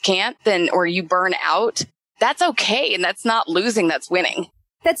just can't, or you burn out, that's okay. And that's not losing, that's winning.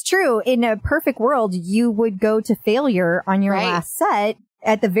 That's true. In a perfect world, you would go to failure on your last set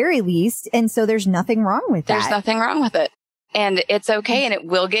at the very least. And so there's nothing wrong with that. There's nothing wrong with it. And it's okay. And it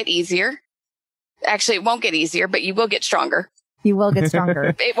will get easier. Actually, it won't get easier, but you will get stronger. You will get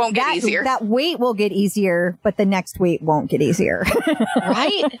stronger. It won't get easier. That weight will get easier, but the next weight won't get easier.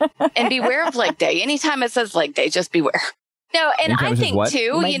 Right? And beware of leg day. Anytime it says leg day, just beware. No, and Anytime I it says think what?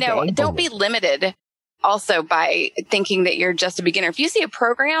 too, Leg day. don't be limited also by thinking that you're just a beginner. If you see a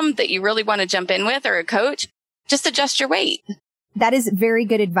program that you really want to jump in with or a coach, just adjust your weight. That is very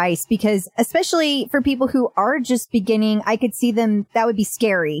good advice because especially for people who are just beginning, I could see them, that would be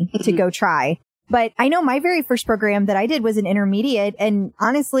scary to go try. But I know my very first program that I did was an intermediate. And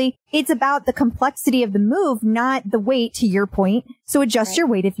honestly, it's about the complexity of the move, not the weight, to your point. So adjust your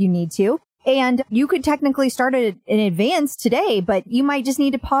weight if you need to. And you could technically start it in advance today, but you might just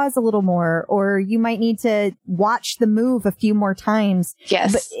need to pause a little more, or you might need to watch the move a few more times.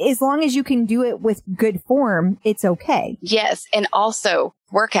 Yes. But as long as you can do it with good form, it's okay. Yes. And also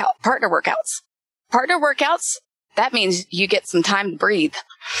partner workouts. Partner workouts, that means you get some time to breathe.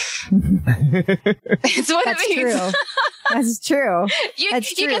 It's what That's it means. true. That's true. You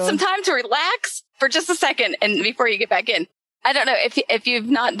That's get true. some time to relax for just a second and before you get back in. I don't know if you've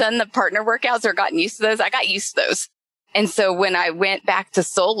not done the partner workouts or gotten used to those. I got used to those. And so when I went back to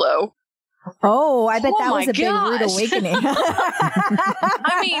solo, Oh, I bet Oh that my was a big rude gosh. awakening.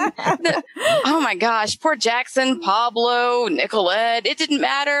 I mean, oh my gosh, poor Jackson, Pablo, Nicolette, it didn't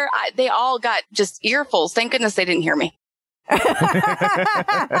matter. They all got just earfuls. Thank goodness they didn't hear me.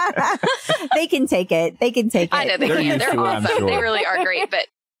 They can take it. They can take it. I know they They're can. used They're to it, I'm awesome. sure. They really are great. But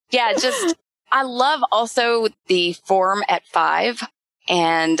yeah, I love also the form at 5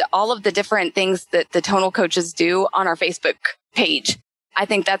 and all of the different things that the tonal coaches do on our Facebook page. I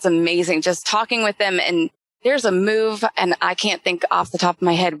think that's amazing. Just talking with them, and there's a move, and I can't think off the top of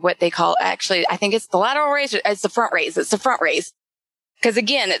my head what they call. Actually, I think it's the lateral raise. It's the front raise. It's the front raise. Because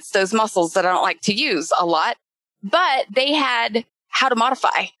again, it's those muscles that I don't like to use a lot, but they had how to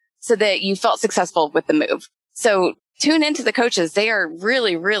modify so that you felt successful with the move. So tune into the coaches. They are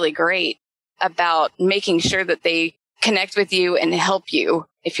really, really great about making sure that they connect with you and help you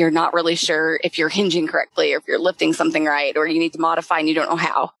if you're not really sure if you're hinging correctly or if you're lifting something right or you need to modify and you don't know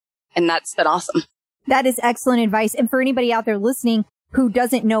how. And that's been awesome. That is excellent advice. And for anybody out there listening who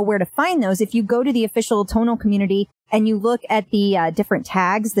doesn't know where to find those, if you go to the official tonal community and you look at the different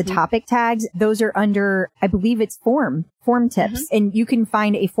tags, the topic tags, those are under, I believe it's form tips. And you can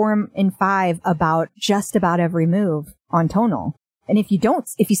find a form in 5 about just about every move on tonal. And if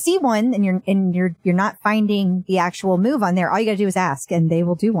you see one and you're not finding the actual move on there, all you got to do is ask and they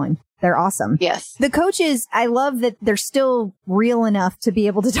will do one. They're awesome. Yes. The coaches, I love that they're still real enough to be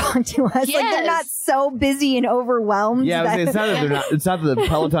able to talk to us. Yes. Like they're not so busy and overwhelmed. Yeah, it's not that it's not that the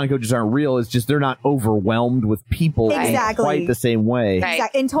Peloton coaches aren't real. It's just they're not overwhelmed with people Exactly. quite the same way. Right.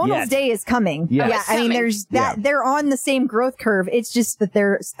 Exactly. And Tonal's Yes. day is coming. Yes. Yeah. It's I mean, coming. there's that they're on the same growth curve. It's just that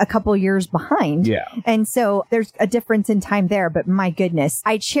they're a couple years behind. Yeah. And so there's a difference in time there, but my goodness,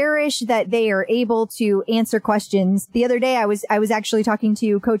 I cherish that they are able to answer questions. The other day I was actually talking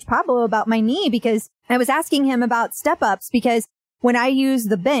to Coach Pablo about my knee because I was asking him about step ups because when I use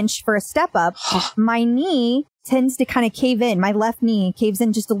the bench for a step up, my knee tends to kind of cave in. My left knee caves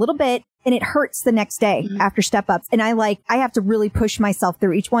in just a little bit and it hurts the next day after step ups. And I have to really push myself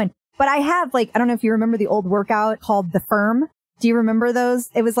through each one. But I have I don't know if you remember the old workout called The Firm. Do you remember those?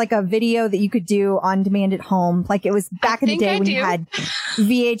 It was like a video that you could do on demand at home. Like it was back in the day when you had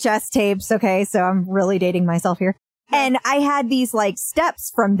VHS tapes. Okay. So I'm really dating myself here. And I had these steps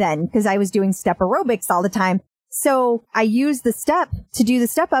from then because I was doing step aerobics all the time. So I used the step to do the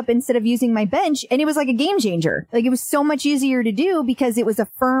step up instead of using my bench. And it was like a game changer. Like it was so much easier to do because it was a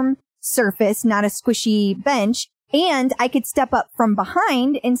firm surface, not a squishy bench. And I could step up from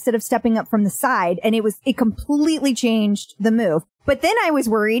behind instead of stepping up from the side. And it completely changed the move. But then I was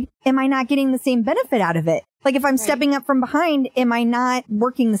worried, am I not getting the same benefit out of it? Like if I'm stepping up from behind, am I not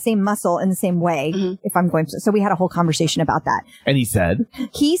working the same muscle in the same way if I'm going to? So we had a whole conversation about that. And he said,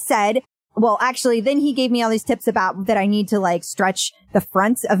 well, actually, then he gave me all these tips about that I need to like stretch the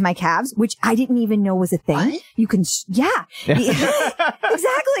fronts of my calves, which I didn't even know was a thing. What? You can, exactly. you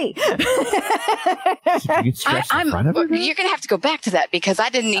stretch the front of it? You're going to have to go back to that because I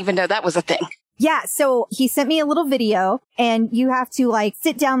didn't even know that was a thing. Yeah. So he sent me a little video and you have to like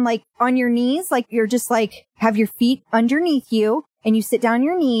sit down like on your knees, like you're just like have your feet underneath you and you sit down on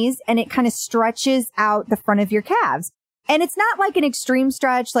your knees and it kind of stretches out the front of your calves. And it's not like an extreme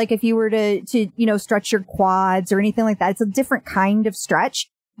stretch, like if you were to, stretch your quads or anything like that. It's a different kind of stretch.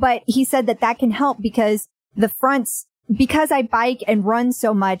 But he said that can help because the fronts, because I bike and run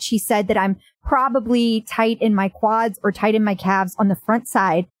so much, he said that I'm probably tight in my quads or tight in my calves on the front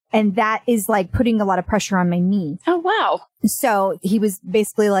side. And that is like putting a lot of pressure on my knee. Oh, wow. So he was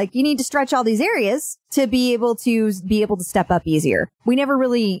basically like, you need to stretch all these areas to be able to step up easier. We never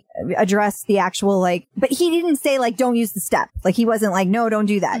really addressed the actual but he didn't say like, don't use the step. Like he wasn't like, no, don't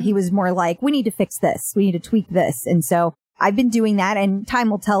do that. He was more like, we need to fix this. We need to tweak this. And so I've been doing that and time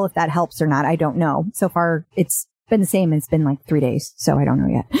will tell if that helps or not. I don't know. So far it's been the same. It's been like 3 days. So I don't know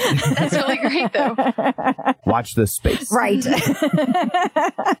yet. That's really great though. Watch this space. Right.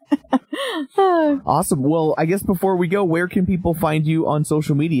 Awesome. Well, I guess before we go, where can people find you on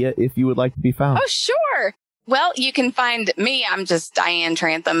social media if you would like to be found? Oh, sure. Well, you can find me. I'm just Diane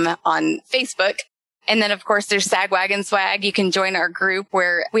Trantham on Facebook. And then, of course, there's Sagwagon Swag. You can join our group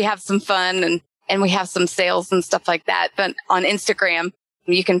where we have some fun and we have some sales and stuff like that. But on Instagram,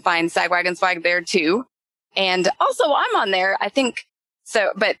 you can find Sagwagon Swag there too. And also I'm on there, I think.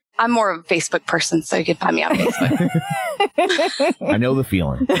 So, but I'm more of a Facebook person, so you can find me on Facebook. I know the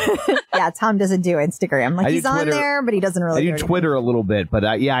feeling. Yeah, Tom doesn't do Instagram. Like he's on there, but he doesn't really do Twitter a little bit, but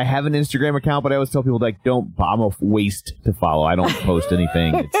I have an Instagram account, but I always tell people like, I'm a waste to follow. I don't post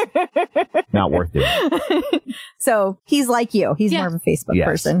anything. It's not worth it. So he's like you. He's more of a Facebook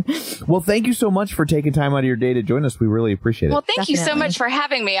person. Well, thank you so much for taking time out of your day to join us. We really appreciate it. Well, thank you so much for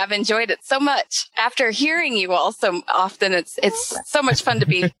having me. I've enjoyed it so much. After hearing you all so often, it's so much fun to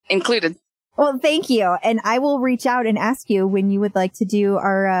be included. Well, thank you. And I will reach out and ask you when you would like to do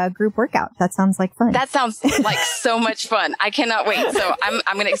our group workout. That sounds like fun. That sounds like so much fun. I cannot wait. So I'm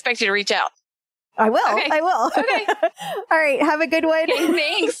going to expect you to reach out. I will. Okay. I will. Okay. All right. Have a good one. Okay,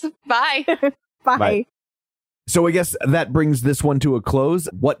 thanks. Bye. Bye. Bye. So I guess that brings this one to a close.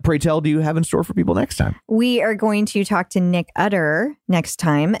 What, pray tell, do you have in store for people next time? We are going to talk to Nick Utter next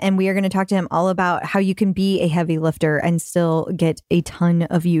time, and we are going to talk to him all about how you can be a heavy lifter and still get a ton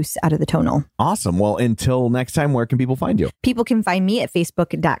of use out of the tonal. Awesome. Well, until next time, where can people find you? People can find me at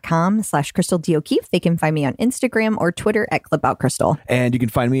facebook.com/Crystal D. O'Keefe. They can find me on Instagram or Twitter at ClipOutCrystal. And you can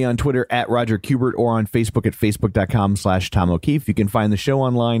find me on Twitter at Roger Kubert or on Facebook at facebook.com/Tom O'Keefe. You can find the show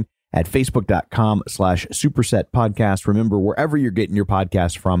online at facebook.com/Superset Podcast. Remember, wherever you're getting your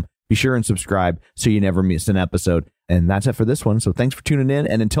podcast from, be sure and subscribe so you never miss an episode. And that's it for this one. So thanks for tuning in.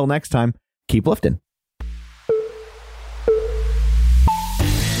 And until next time, keep lifting.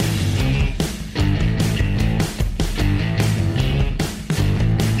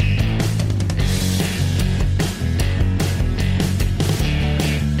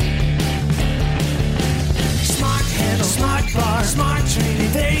 Smart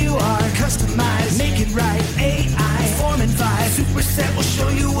training, there you are, customized, make it right, AI, form and vibe, Superset will show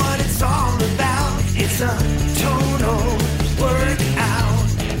you what it's all about, it's a tonal workout.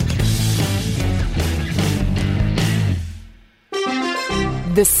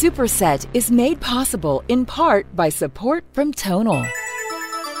 The Superset is made possible in part by support from Tonal.